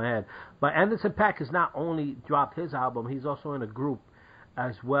it off my head. But Anderson .Paak has not only dropped his album, he's also in a group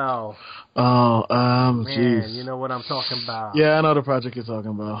as well. Oh, man, jeez. you know what I'm talking about. Yeah, I know the project you're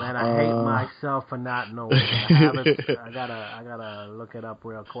talking about. Man, I hate myself for not knowing. I gotta look it up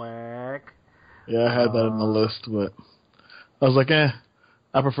real quick. Yeah, I had that on the list, but I was like, I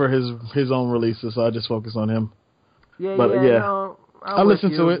prefer his own releases, so I just focus on him. Yeah, but yeah. No, I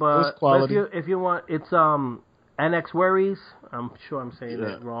listened to it. It's quality. If you want, it's NX Worries. I'm sure I'm saying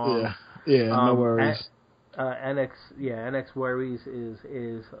it wrong. Yeah, no worries. NX Worries is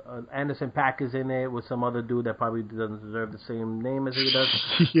Anderson .Paak is in it with some other dude that probably doesn't deserve the same name as he does.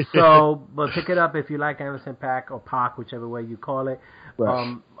 Yeah. So, but pick it up if you like Anderson .Paak or Pac, whichever way you call it.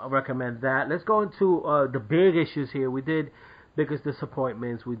 Right. I recommend that. Let's go into the big issues here. We did Biggest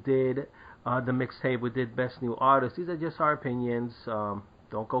Disappointments. We did the mixtape. We did Best New Artist. These are just our opinions.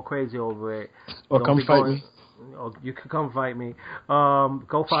 Don't go crazy over it. Or Don't come fight me. Or you can come fight me.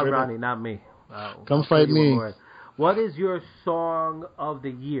 Go fight Ronnie, not me. Come fight me. What is your song of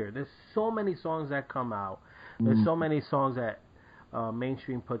the year? There's so many songs that come out. There's so many songs that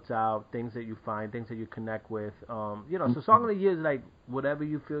mainstream puts out, things that you find, things that you connect with. So song of the year is like whatever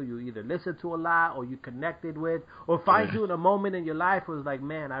you feel you either listen to a lot or you connected with or find you in a moment in your life where it's like,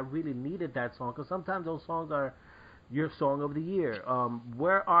 man, I really needed that song. Because sometimes those songs are your song of the year.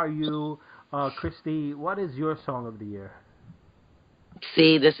 Where are you, Christy? What is your song of the year?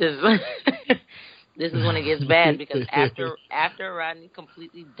 See, this is this is when it gets bad because after Rodney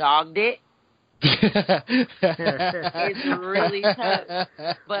completely dogged it, it's really tough.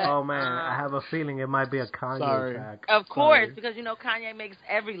 But oh man, I have a feeling it might be a Kanye track. Of course, because Kanye makes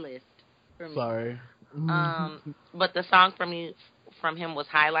every list for me. Sorry. But the song from him was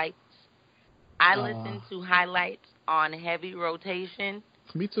Highlights. I listened to Highlights on heavy rotation.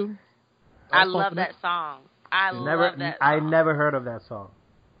 Me too. I love that song. I love that song. I never heard of that song.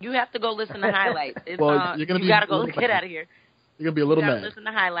 You have to go listen to Highlights. It's, you gotta go get out of here. You're gonna be a little mad. Listen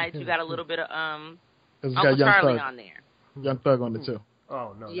to Highlights. You got a little bit of It's Uncle Charlie on there. Young Thug on it too.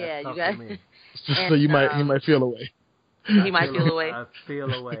 Oh no, yeah, that's you got. me. So he might feel away. He might feel away. I feel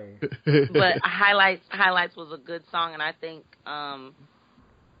away. But Highlights was a good song, and I think I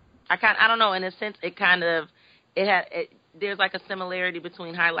don't know, in a sense there's like a similarity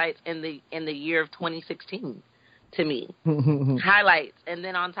between Highlights in the year of 2016 to me. Highlights, and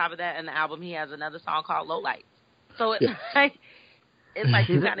then on top of that, in the album he has another song called Lowlights. So it's like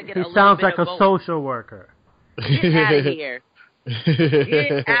you kind of get a little bit of both. He sounds like a social worker. Get out of here.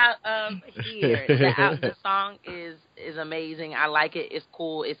 Get out of here. The song is amazing. I like it. It's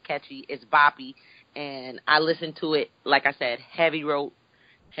cool. It's catchy. It's boppy. And I listen to it, like I said, heavy rotation.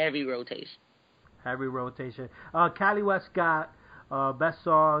 Heavy rotation. Cali West got best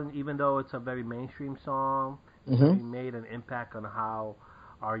song, even though it's a very mainstream song. He made an impact on how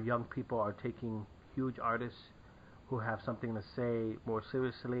our young people are taking huge artists who have something to say more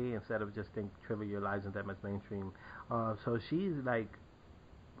seriously instead of just trivializing them as mainstream. So she's like,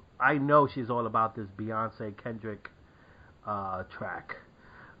 I know she's all about this Beyonce Kendrick track.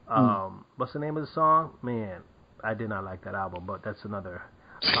 What's the name of the song? Man, I did not like that album, but that's another.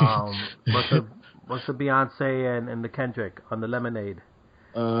 What's the Beyonce and the Kendrick on the Lemonade?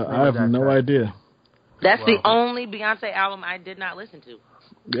 I have no idea. That's the only Beyonce album I did not listen to.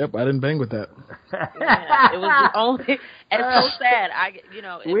 Yep, I didn't bang with that. Yeah, it was the only. It's so sad.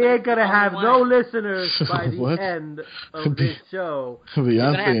 We ain't gonna have no listeners by the end of this show. Beyonce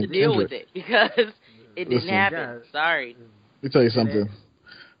You're gonna have to deal Kendrick. with it because it didn't happen. Yeah. Sorry. Let me tell you something.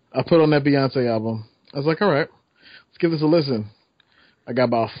 I put on that Beyonce album. I was like, all right, let's give this a listen. I got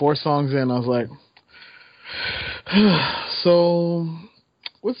about 4 songs in. I was like, so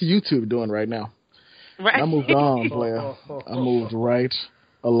what's YouTube doing right now? Right. I moved on, player. I moved right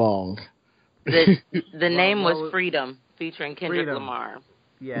along. The name was well, Freedom, featuring Kendrick Freedom. Lamar.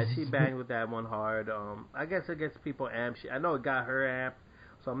 Yeah, she banged with that one hard. I guess it gets people amped. I know it got her amped,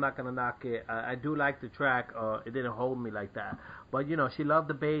 so I'm not gonna knock it. I do like the track. It didn't hold me like that, but she loved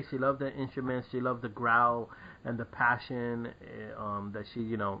the bass, she loved the instruments, she loved the growl and the passion. That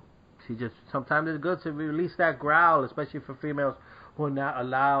she just sometimes it's good to release that growl, especially for females who are not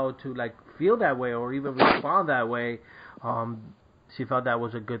allowed to like feel that way or even respond that way. She felt that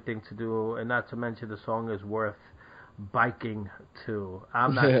was a good thing to do, and not to mention the song is worth biking to.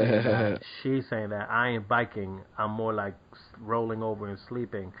 I'm not saying that. She's saying that. I ain't biking. I'm more like rolling over and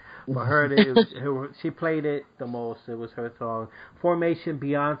sleeping. For her, she played it the most. It was her song. Formation,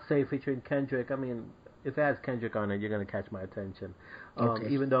 Beyonce featuring Kendrick. I mean, if it has Kendrick on it, you're going to catch my attention. Okay.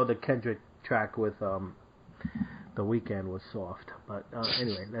 Even though the Kendrick track with The Weeknd was soft. But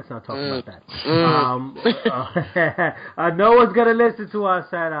anyway, let's not talk about that. No one's going to listen to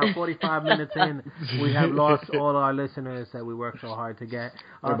us at 45 minutes in. We have lost all our listeners that we worked so hard to get.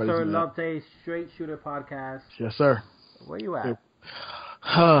 Sir Loveday, Straight Shooter Podcast. Yes, sir. Where you at?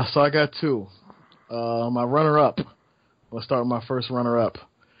 So I got two. My runner-up, let's start with my first runner-up,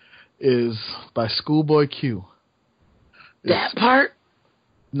 is by Schoolboy Q. That part?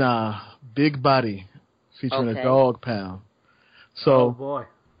 Nah, Big Body, featuring a Dog Pound. So, oh boy.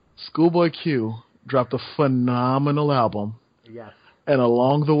 Schoolboy Q dropped a phenomenal album. Yes. And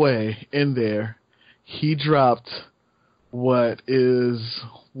along the way, in there, he dropped what is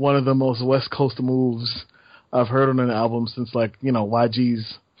one of the most West Coast moves I've heard on an album since,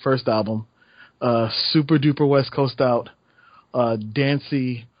 YG's first album. Super duper West Coast out.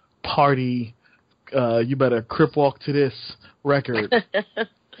 Dancey, party, you better crip walk to this record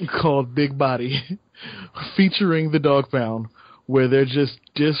called Big Body, featuring the Dog Pound, where they're just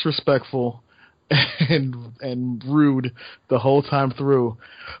disrespectful and rude the whole time through.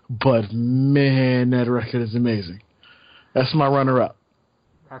 But man, that record is amazing. That's my runner-up.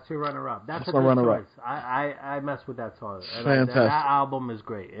 That's your runner-up. That's a my good runner-up. choice. I mess with that song. And Fantastic. that album is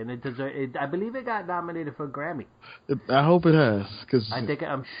great, and I believe it got nominated for a Grammy. I hope it has,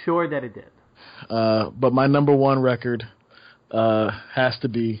 I'm sure that it did. But my number one record has to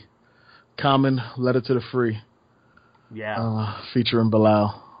be Common, Letter to the Free. Yeah. Featuring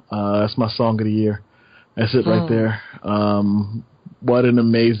Bilal. That's my song of the year. That's it right there. What an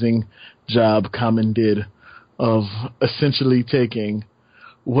amazing job Common did of essentially taking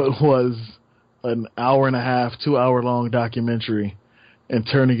what was an hour and a half, 2 hour long documentary and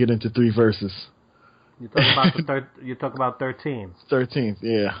turning it into 3 verses. You talk about you talk about 13. 13th,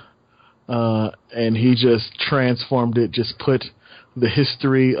 yeah. And he just transformed it, just put the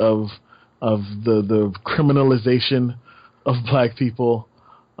history of the criminalization of black people,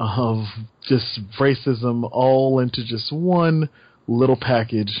 of just racism, all into just one little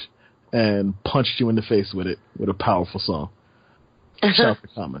package, and punched you in the face with it, with a powerful song. Shout out to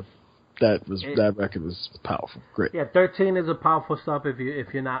Common. That record was powerful. Great. Yeah, 13 is a powerful stuff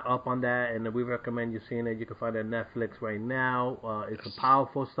if you're not up on that, and we recommend you seeing it. You can find it on Netflix right now. It's a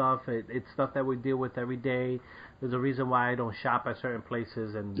powerful stuff. It's stuff that we deal with every day. There's a reason why I don't shop at certain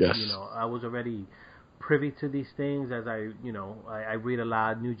places, and yes. I was already privy to these things as I read a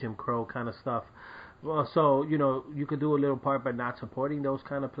lot, New Jim Crow kind of stuff. Well, so you could do a little part by not supporting those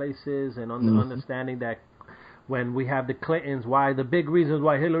kind of places and understanding that. When we have the Clintons, the big reasons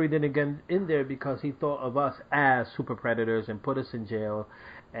why Hillary didn't get in there, because he thought of us as super predators and put us in jail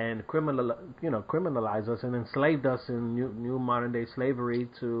and criminalize us and enslaved us in new modern day slavery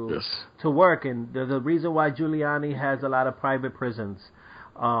to work. And the reason why Giuliani has a lot of private prisons,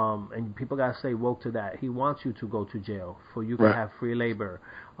 and people gotta stay woke to that. He wants you to go to jail for you to have free labor.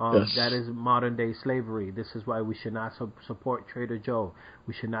 That is modern day slavery. This is why we should not support Trader Joe.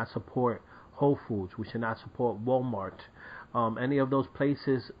 We should not support Whole Foods. We should not support Walmart. Any of those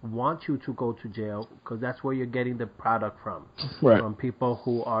places want you to go to jail because that's where you're getting the product from people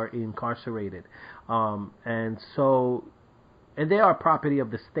who are incarcerated. And they are property of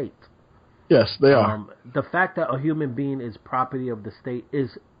the state. Yes, they are. The fact that a human being is property of the state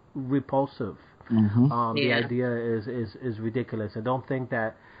is repulsive. The idea is ridiculous. And don't think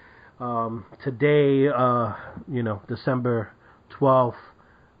that today, December 12th,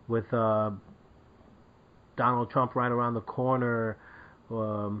 with Donald Trump right around the corner,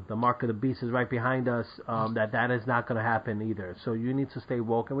 the mark of the beast is right behind us, that is not going to happen either. So you need to stay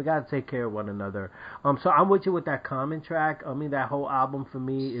woke, and we got to take care of one another. So I'm with you with that Common track. I mean, that whole album for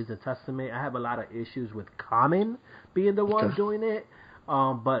me is a testament. I have a lot of issues with Common being the one doing it,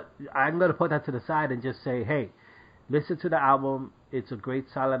 but I'm going to put that to the side and just say, hey, Listen to the album. It's a great,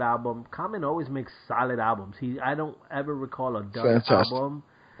 solid album. Common always makes solid albums. I don't ever recall a dud album.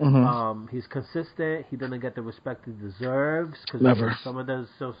 Mm-hmm. He's consistent. He doesn't get the respect he deserves because some of the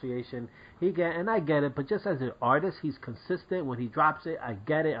association he get, and I get it. But just as an artist, he's consistent. When he drops it, I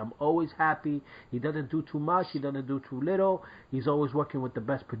get it. I'm always happy. He doesn't do too much. He doesn't do too little. He's always working with the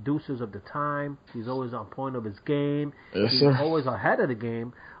best producers of the time. He's always on point of his game. Yes, he's sir. always ahead of the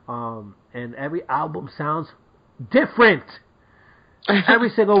game. And every album sounds different. Every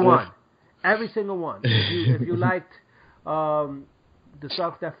single one. Every single one. If you liked the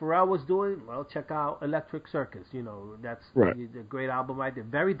stuff that Pharrell was doing, well, check out Electric Circus. You know, that's a great album right there.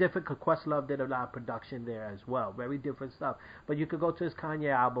 Very different, because Questlove did a lot of production there as well. Very different stuff. But you could go to his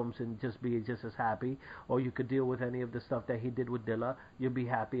Kanye albums and just be just as happy, or you could deal with any of the stuff that he did with Dilla. You'll be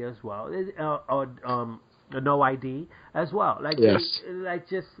happy as well. No ID as well. Like, he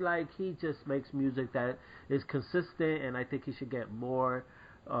just makes music that is consistent, and I think he should get more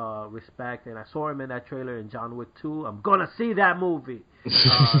respect. And I saw him in that trailer in John Wick 2. I'm gonna see that movie.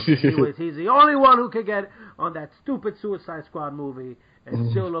 He's the only one who could get on that stupid Suicide Squad movie and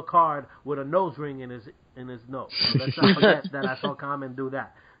still look hard with a nose ring in his nose. So let's not forget that I saw Common do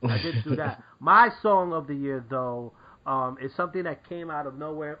that. I did do that. My song of the year, though, is something that came out of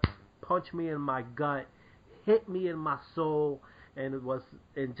nowhere, punched me in my gut, hit me in my soul, and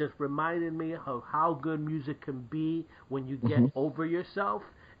it just reminded me of how good music can be when you get over yourself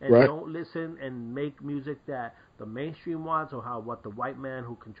and don't listen and make music that the mainstream wants, or what the white man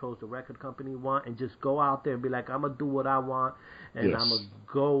who controls the record company want, and just go out there and be like, I'm gonna do what I want, and I'm gonna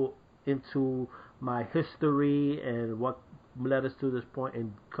go into my history and what led us to this point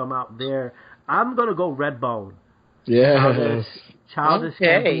and come out there. I'm gonna go Redbone. Childish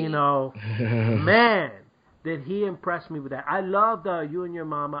Gambino. Man, did he impress me with that. I loved You and Your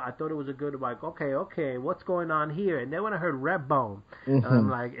Mama. I thought it was a good, like, okay, what's going on here? And then when I heard Redbone,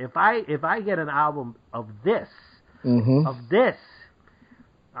 I'm like, if I get an album of this, I'm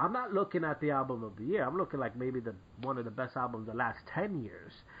not looking at the album of the year. I'm looking like maybe one of the best albums of the last 10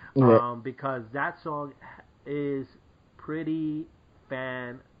 years. Because that song is pretty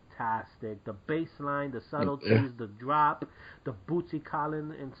fantastic. The bass line, the subtleties, the drop, the Bootsy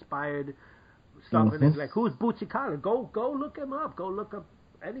Collins inspired stuff. And it's like, who's Bootsy Collins? Go look him up. Go look up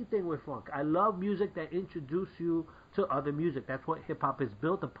anything with funk. I love music that introduces you to other music. That's what hip-hop is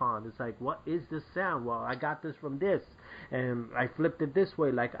built upon. It's like, what is this sound? Well, I got this from this, and I flipped it this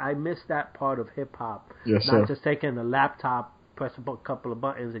way. Like, I miss that part of hip-hop. Not just taking the laptop, press a couple of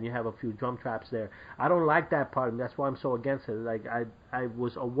buttons, and you have a few drum traps there. I don't like that part, and that's why I'm so against it. Like, I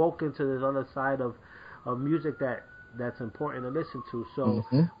was awoken to this other side of music that's important to listen to. So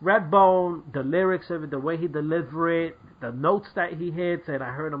Redbone, the lyrics of it, the way he deliver it, the notes that he hits, and I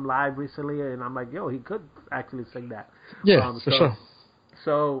heard him live recently, and I'm like, yo, he could actually sing that. For sure.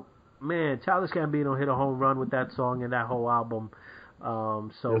 So, man, Childish Gambino hit a home run with that song and that whole album.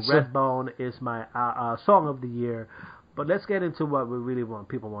 Redbone is my song of the year. But let's get into what we really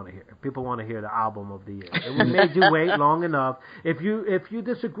people want to hear. People want to hear the album of the year. And we made you wait long enough. If you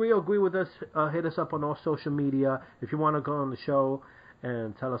disagree or agree with us, hit us up on all social media. If you want to go on the show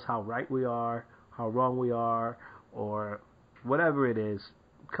and tell us how right we are, how wrong we are, or whatever it is,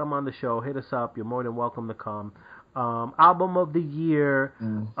 come on the show. Hit us up. You're more than welcome to come. Album of the year,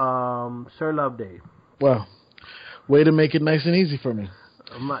 Sir Loveday. Well, way to make it nice and easy for me.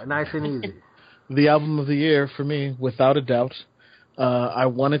 Nice and easy. The album of the year for me, without a doubt. I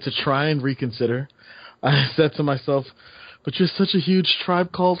wanted to try and reconsider. I said to myself, but you're such a huge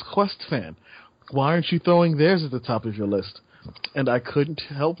Tribe Called Quest fan. Why aren't you throwing theirs at the top of your list? And I couldn't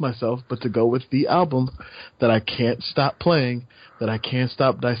help myself but to go with the album that I can't stop playing, that I can't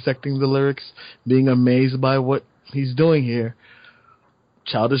stop dissecting the lyrics, being amazed by what he's doing here.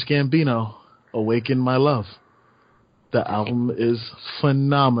 Childish Gambino, Awaken My Love. The album is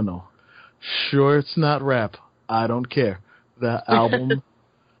phenomenal. Sure, it's not rap. I don't care. The album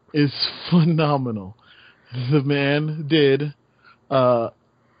is phenomenal. The man did a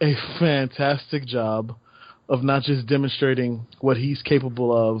fantastic job of not just demonstrating what he's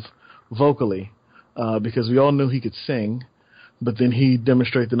capable of vocally, because we all knew he could sing, but then he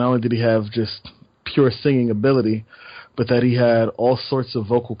demonstrated not only did he have just pure singing ability, but that he had all sorts of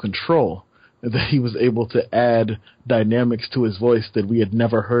vocal control and that he was able to add dynamics to his voice that we had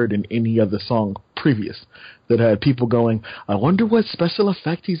never heard in any other song previous. That had people going, I wonder what special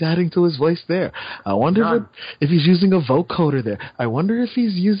effect he's adding to his voice there. I wonder if he's using a vocoder there. I wonder if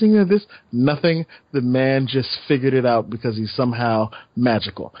he's using this. Nothing. The man just figured it out because he's somehow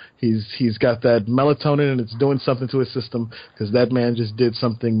magical. He's got that melatonin and it's doing something to his system because that man just did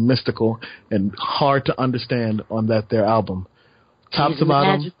something mystical and hard to understand on that there album. Top to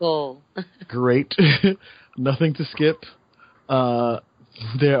bottom, magical. Great. Nothing to skip.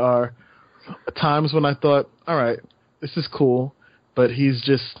 There are times when I thought, all right, this is cool, but he's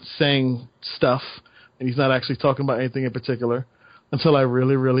just saying stuff, and he's not actually talking about anything in particular, until I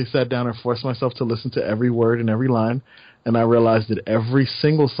really, really sat down and forced myself to listen to every word and every line, and I realized that every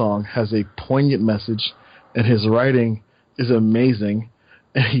single song has a poignant message, and his writing is amazing,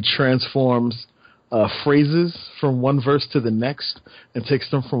 and he transforms phrases from one verse to the next and takes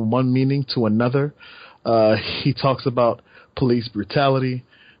them from one meaning to another. He talks about police brutality.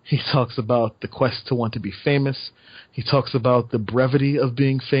 He talks about the quest to want to be famous. He talks about the brevity of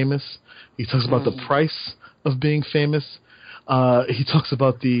being famous. He talks about the price of being famous. He talks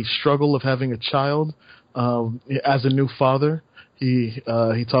about the struggle of having a child as a new father. He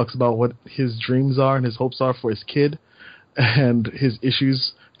talks about what his dreams are and his hopes are for his kid and his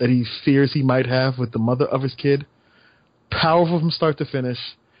issues that he fears he might have with the mother of his kid. Powerful from start to finish.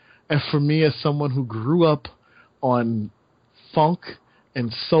 And for me, as someone who grew up on funk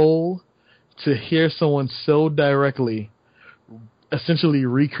and soul, to hear someone so directly essentially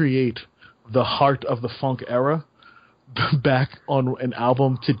recreate the heart of the funk era back on an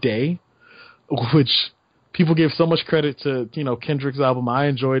album today, which people give so much credit to, Kendrick's album. I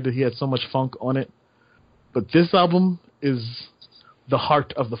enjoyed that he had so much funk on it. But this album is the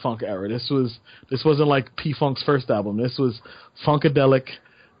heart of the funk era. This wasn't like P-Funk's first album. This was Funkadelic.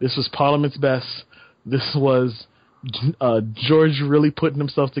 This was Parliament's best. This was George really putting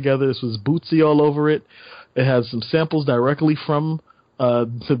himself together. This was Bootsy all over it. It has some samples directly from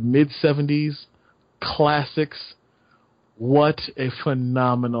the mid-'70s classics. What a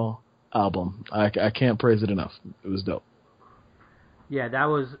phenomenal album. I can't praise it enough. It was dope. Yeah, that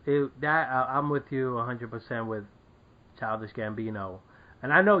was it. I'm with you 100% with Childish Gambino,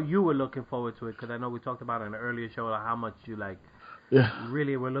 and I know you were looking forward to it because I know we talked about it in an earlier show how much you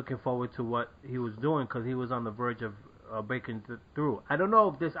really were looking forward to what he was doing because he was on the verge of breaking through. I don't know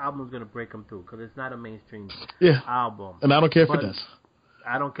if this album is going to break him through because it's not a mainstream album, and I don't care if it does.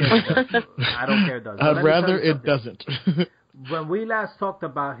 I don't care. If it does. I don't care if it does. I'd rather it doesn't. When we last talked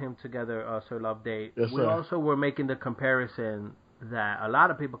about him together, Sir Love Day, we also were making the comparison that a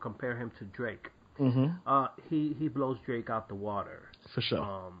lot of people compare him to Drake. Mm-hmm. He blows Drake out the water for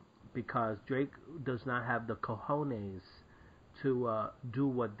sure. Because Drake does not have the cojones to do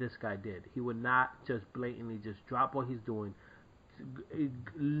what this guy did. He would not just blatantly just drop what he's doing,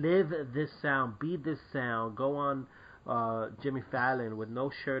 live this sound, be this sound, go on Jimmy Fallon with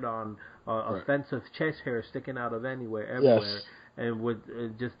no shirt on, offensive chest hair sticking out of everywhere, and with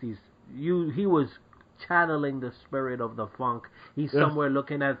just these. He was channeling the spirit of the funk. He's somewhere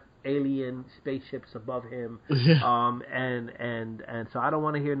looking at alien spaceships above him, and so I don't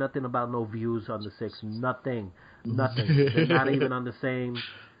want to hear nothing about no views on the six. Nothing. They're not even on the same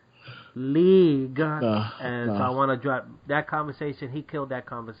league, so I want to drop that conversation. He killed that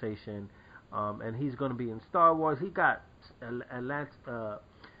conversation, and he's going to be in Star Wars. He got Atlanta.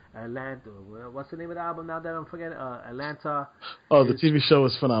 What's the name of the album now that I'm forgetting? Atlanta. Oh, the TV show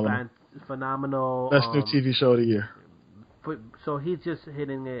is phenomenal. Phenomenal. Best new TV show of the year. So he's just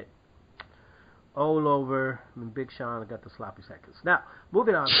hitting it all over. Big Sean got the sloppy seconds. Now,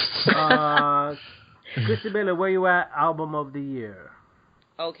 moving on. Christy Miller, where you at? Album of the year.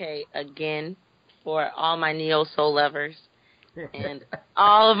 Okay, again, for all my neo soul lovers and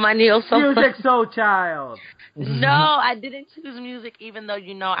all of my neo soul Music Soul Child. No, I didn't choose music, even though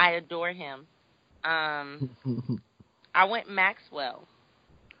I adore him. I went Maxwell.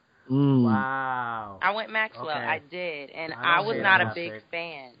 Wow. I went Maxwell. Okay. I did, and I was not a big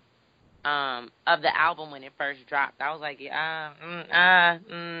fan of the album when it first dropped. I was like,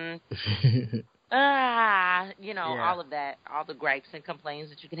 all of that, all the gripes and complaints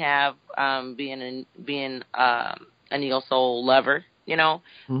that you can have being a neo soul lover,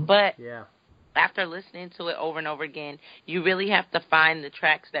 But after listening to it over and over again, you really have to find the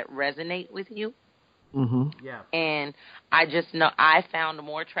tracks that resonate with you. Mm-hmm. Yeah. And I just know I found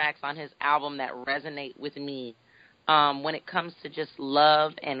more tracks on his album that resonate with me when it comes to just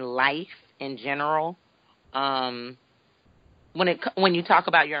love and life in general. When you talk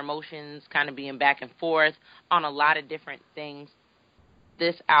about your emotions kind of being back and forth on a lot of different things,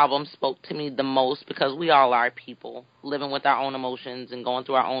 this album spoke to me the most because we all are people living with our own emotions and going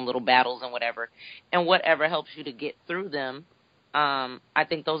through our own little battles and whatever. And whatever helps you to get through them, I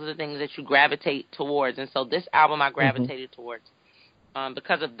think those are the things that you gravitate towards. And so this album I gravitated towards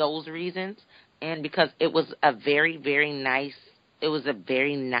because of those reasons and because it was a very, very nice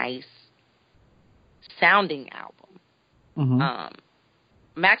sounding album.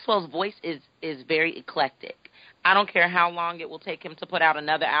 Maxwell's voice is very eclectic. I don't care how long it will take him to put out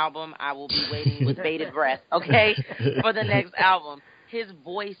another album. I will be waiting with bated breath, okay, for the next album. His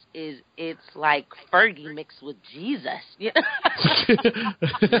voice it's like Fergie mixed with Jesus. You know?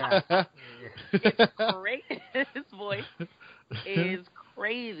 It's great. His voice is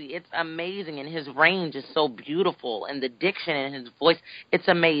crazy. It's amazing, and his range is so beautiful, and the diction in his voice, it's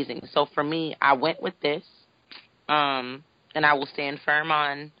amazing. So for me, I went with this, and I will stand firm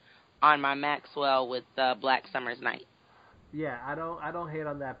on my Maxwell with Black Summer's Night. Yeah, I don't hate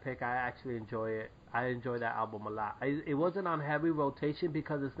on that pick. I actually enjoy it. I enjoy that album a lot. It wasn't on heavy rotation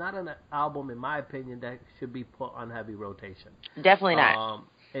because it's not an album, in my opinion, that should be put on heavy rotation. Definitely not.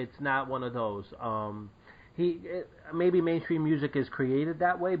 It's not one of those. Maybe mainstream music is created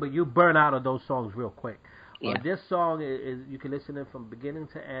that way, but you burn out of those songs real quick. Yeah. This song is you can listen to it from beginning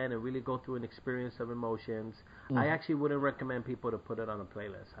to end and really go through an experience of emotions. I actually wouldn't recommend people to put it on a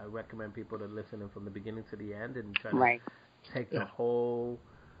playlist. I recommend people to listen to it from the beginning to the end and try to take the whole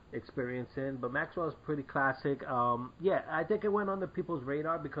experience in. But Maxwell's pretty classic. I think it went under people's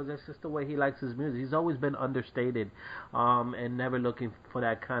radar because that's just the way he likes his music. He's always been understated and never looking for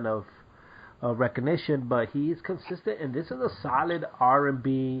that kind of recognition, but he's consistent, and this is a solid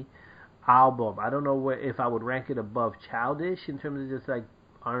R&B album. I don't know if I would rank it above Childish in terms of just like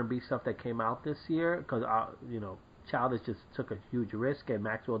R&B stuff that came out this year, because Childish just took a huge risk, and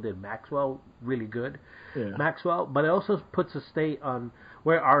Maxwell did Maxwell really good. Maxwell, but it also puts a state on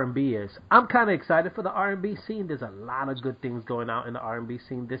where R&B is. I'm kind of excited for the R&B scene. There's a lot of good things going out in the R&B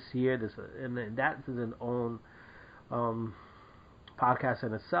scene this year. And that is an own podcast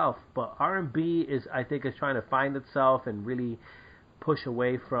in itself. But R&B I think is trying to find itself and really push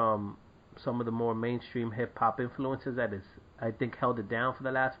away from some of the more mainstream hip hop influences that is, I think, held it down for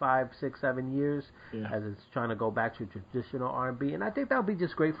the last 5, 6, 7 years, as it's trying to go back to traditional R&B, and I think that would be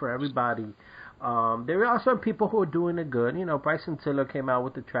just great for everybody. There are some people who are doing it good. Bryson Tiller came out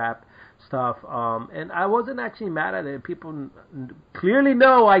with the trap stuff, and I wasn't actually mad at it. People clearly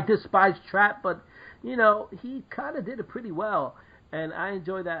know I despise trap, but he kind of did it pretty well, and I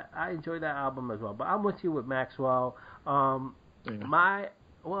enjoy that. I enjoy that album as well. But I'm with you with Maxwell.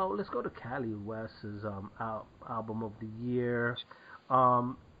 Let's go to Kali West's album of the year.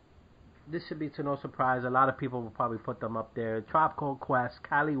 This should be to no surprise. A lot of people will probably put them up there. Tribe Called Quest,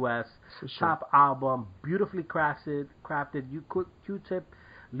 Kali West, top album, beautifully crafted. Q-Tip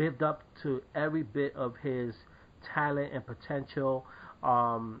lived up to every bit of his talent and potential.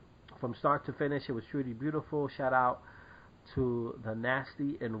 From start to finish, it was truly beautiful. Shout out to the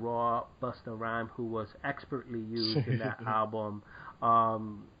nasty and raw Busta Rhymes, who was expertly used in that album.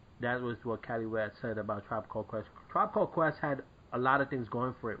 That was what Kali West said about Tribe Called Quest. Tribe Called Quest had a lot of things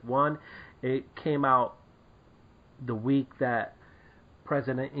going for it. One, it came out the week that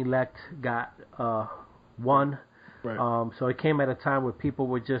President-elect got won. Right. So it came at a time where people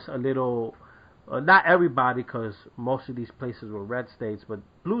were just a little, not everybody, because most of these places were red states, but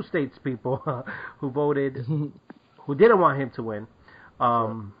blue states people who voted, who didn't want him to win,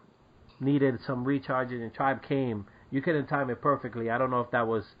 needed some recharging, and Tribe came. You couldn't time it perfectly. I don't know if that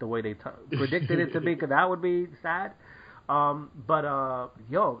was the way they predicted it to be, because that would be sad. But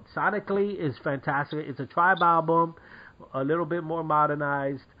sonically is fantastic. It's a Tribe album, a little bit more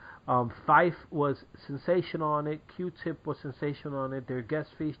modernized. Phife was sensational on it. Q-Tip was sensational on it. Their guest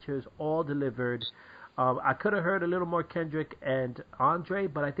features all delivered. I could have heard a little more Kendrick and Andre,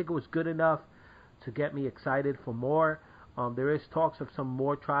 but I think it was good enough to get me excited for more. There is talks of some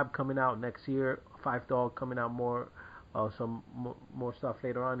more Tribe coming out next year. Phife Dawg coming out more. Some more stuff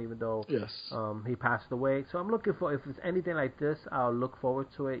later on, even though he passed away. So I'm looking for, if it's anything like this, I'll look forward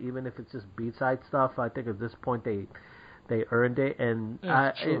to it, even if it's just B-side stuff. I think at this point they earned it, and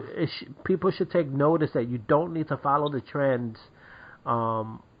people should take notice that you don't need to follow the trends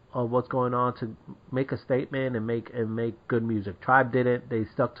of what's going on to make a statement and make good music. Tribe did it; they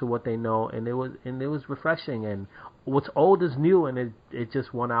stuck to what they know, and it was refreshing. And what's old is new, and it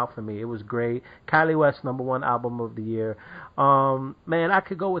just won out for me. It was great. Kali West, #1 album of the year. Man, I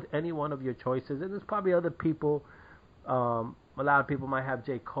could go with any one of your choices, and there's probably other people. A lot of people might have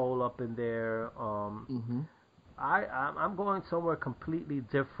J. Cole up in there. I'm going somewhere completely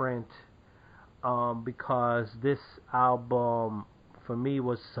different because this album, for me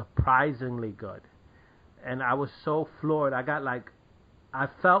was surprisingly good, and I was so floored. I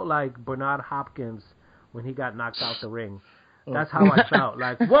felt like Bernard Hopkins when he got knocked out the ring. That's how I felt.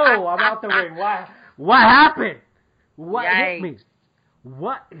 Like, whoa, I'm out the ring. Why? What happened? What hit me?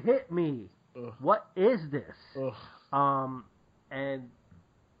 What hit me? What is this? And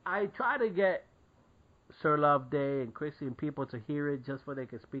I try to get Sir Loveday and Chrissy and people to hear it just so they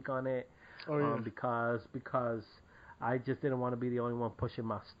can speak on it. Because I just didn't want to be the only one pushing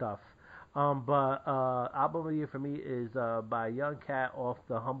my stuff. But album of the year for me is by a young cat off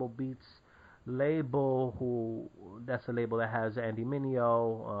the Humble Beats label. That's a label that has Andy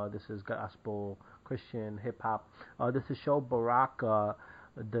Mineo. This is gospel, Christian, hip hop. This is Sho Baraka.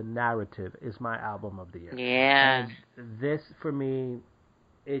 The Narrative is my album of the year. Yeah. And this for me,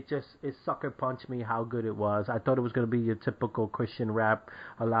 it sucker punched me how good it was. I thought it was going to be your typical Christian rap,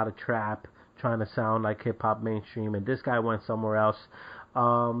 a lot of trap, trying to sound like hip hop mainstream, and this guy went somewhere else.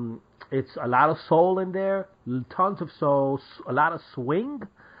 It's a lot of soul in there, tons of soul, a lot of swing,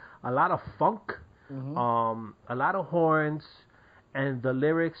 a lot of funk, a lot of horns, and the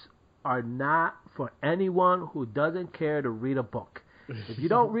lyrics are not for anyone who doesn't care to read a book. If you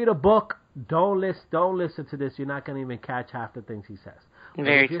don't read a book, don't listen to this. You're not going to even catch half the things he says.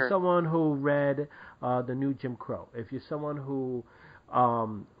 Very if you're true. Someone who read the new Jim Crow, if you're someone who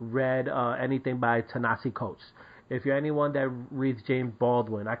read anything by Ta-Nehisi Coates, if you're anyone that reads James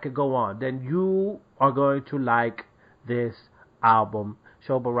Baldwin, I could go on, then you are going to like this album.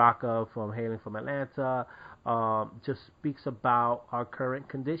 Sho Baraka, hailing from Atlanta, just speaks about our current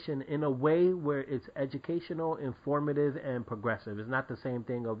condition in a way where it's educational, informative, and progressive. It's not the same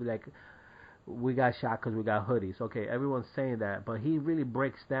thing of like, we got shot because we got hoodies. Okay, everyone's saying that, but he really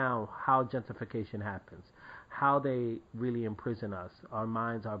breaks down how gentrification happens, how they really imprison us, our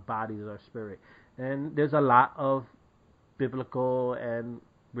minds, our bodies, our spirit. And there's a lot of biblical and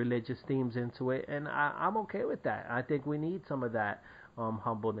religious themes into it, and I'm okay with that. I think we need some of that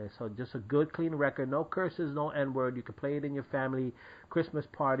humbleness. So just a good, clean record, no curses, no N-word. You can play it in your family Christmas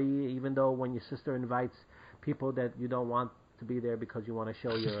party, even though when your sister invites people that you don't want to be there because you want to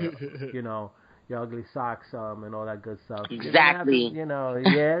show your, your ugly socks and all that good stuff. Exactly.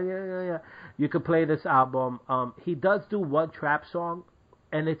 Yeah. You could play this album. He does do one trap song,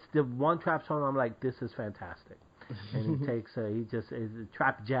 and it's the one trap song I'm like, this is fantastic. And he takes is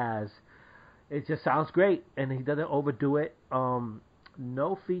trap jazz. It just sounds great, and he doesn't overdo it.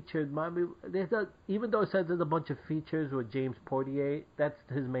 No featured. Even though it says there's a bunch of features with James Portier, that's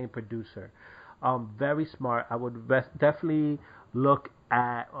his main producer. Very smart. I would definitely look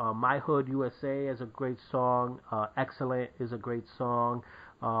at My Hood USA as a great song. Excellent is a great song.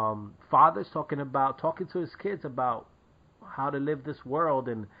 Father's talking to his kids about how to live this world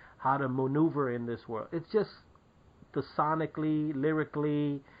and how to maneuver in this world. It's just the sonically,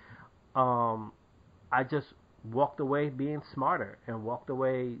 lyrically, I just walked away being smarter and walked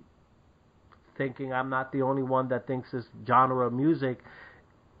away thinking I'm not the only one that thinks this genre of music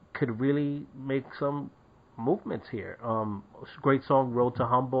could really make some movements here. Great song, Road to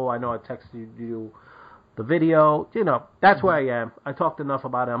Humble. I know I texted you the video. That's where I am. I talked enough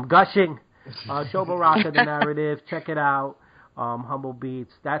about it. I'm gushing. Sho Baraka, The Narrative. Check it out. Humble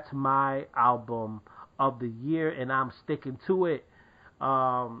Beats. That's my album of the year, and I'm sticking to it.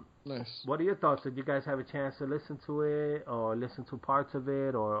 Nice. What are your thoughts? Did you guys have a chance to listen to it, or listen to parts of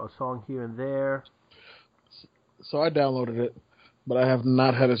it, or a song here and there? So I downloaded it, but I have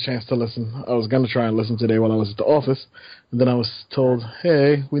not had a chance to listen. I was going to try and listen today while I was at the office, and then I was told,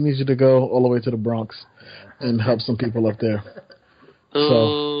 hey, we need you to go all the way to the Bronx and help some people up there.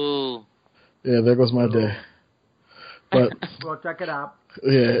 Ooh. So, yeah, there goes my day. But well, check it out.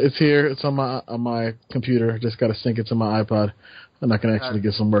 Yeah, it's here. It's on my computer. Just got to sync it to my iPod, and I can actually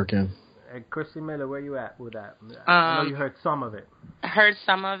get some work in. And Christy Miller, where you at with that? I know you heard some of it. I heard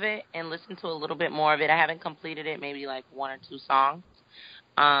some of it and listened to a little bit more of it. I haven't completed it, maybe like one or two songs.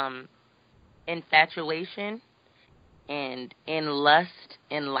 Infatuation and In Lust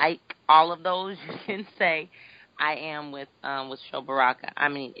and like all of those, you can say I am with Sho Baraka. I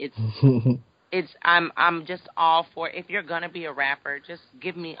mean, I'm just all for, if you're gonna be a rapper, just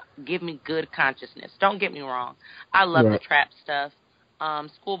give me good consciousness. Don't get me wrong, I love the trap stuff.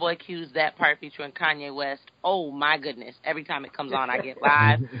 Schoolboy Q's That Part featuring Kanye West. Oh my goodness! Every time it comes on, I get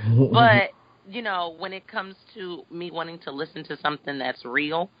live. But when it comes to me wanting to listen to something that's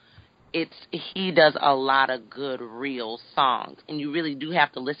real, he does a lot of good real songs, and you really do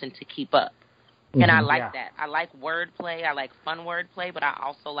have to listen to keep up. And I like that. I like wordplay. I like fun wordplay, but I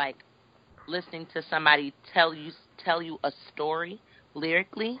also like listening to somebody tell you a story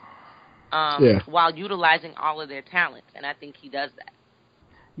lyrically while utilizing all of their talents, and I think he does that.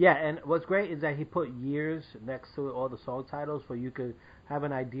 Yeah, and what's great is that he put years next to all the song titles, so you could have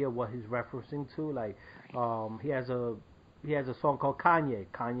an idea what he's referencing to. Like, he has a song called Kanye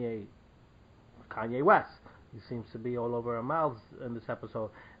West. He seems to be all over our mouths in this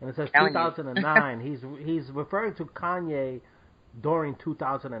episode, and it says 2009. He's referring to Kanye during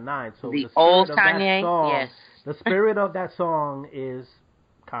 2009. So the old Kanye, that song, yes. The spirit of that song is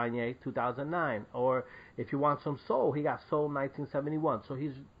Kanye 2009. Or if you want some soul, he got Soul 1971. So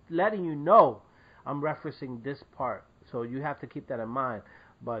he's letting you know I'm referencing this part. So you have to keep that in mind.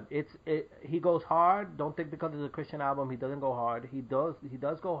 But he goes hard. Don't think because it's a Christian album he doesn't go hard. He does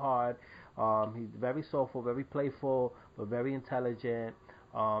go hard. He's very soulful, very playful, but very intelligent.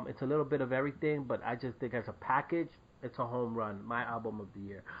 It's a little bit of everything, but I just think as a package, it's a home run. My album of the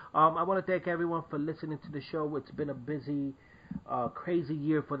year. I want to thank everyone for listening to the show. It's been a busy, crazy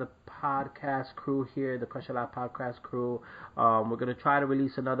year for the podcast crew here, the Crush a Lot podcast crew. We're going to try to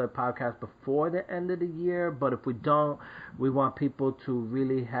release another podcast before the end of the year, but if we don't, we want people to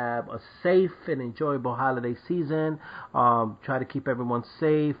really have a safe and enjoyable holiday season. Try to keep everyone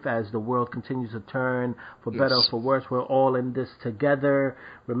safe as the world continues to turn for better or for worse. We're all in this together.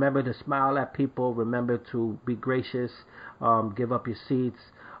 Remember to smile at people. Remember to be gracious. Give up your seats.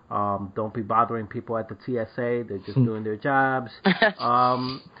 Don't be bothering people at the TSA. They're just doing their jobs.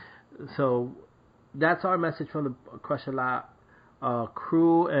 So that's our message from the Crush a Lot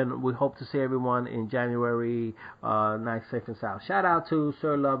crew, and we hope to see everyone in January. Nice, safe, and sound. Shout out to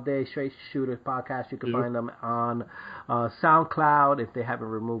Sir Love Day, Straight Shooters podcast. You can find them on SoundCloud if they haven't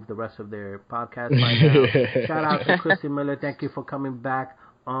removed the rest of their podcast by now. Shout out to Christy Miller. Thank you for coming back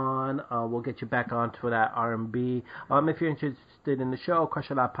on. We'll get you back on for that R&B. If you're interested in the show,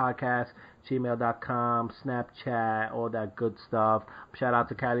 Crush a Lot podcast, gmail.com, Snapchat, all that good stuff. Shout out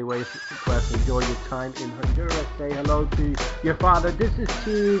to Cali West. Enjoy your time in Honduras. Say hello to your father. This is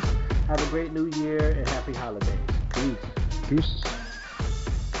Cheese. Have a great new year and happy holidays. Peace.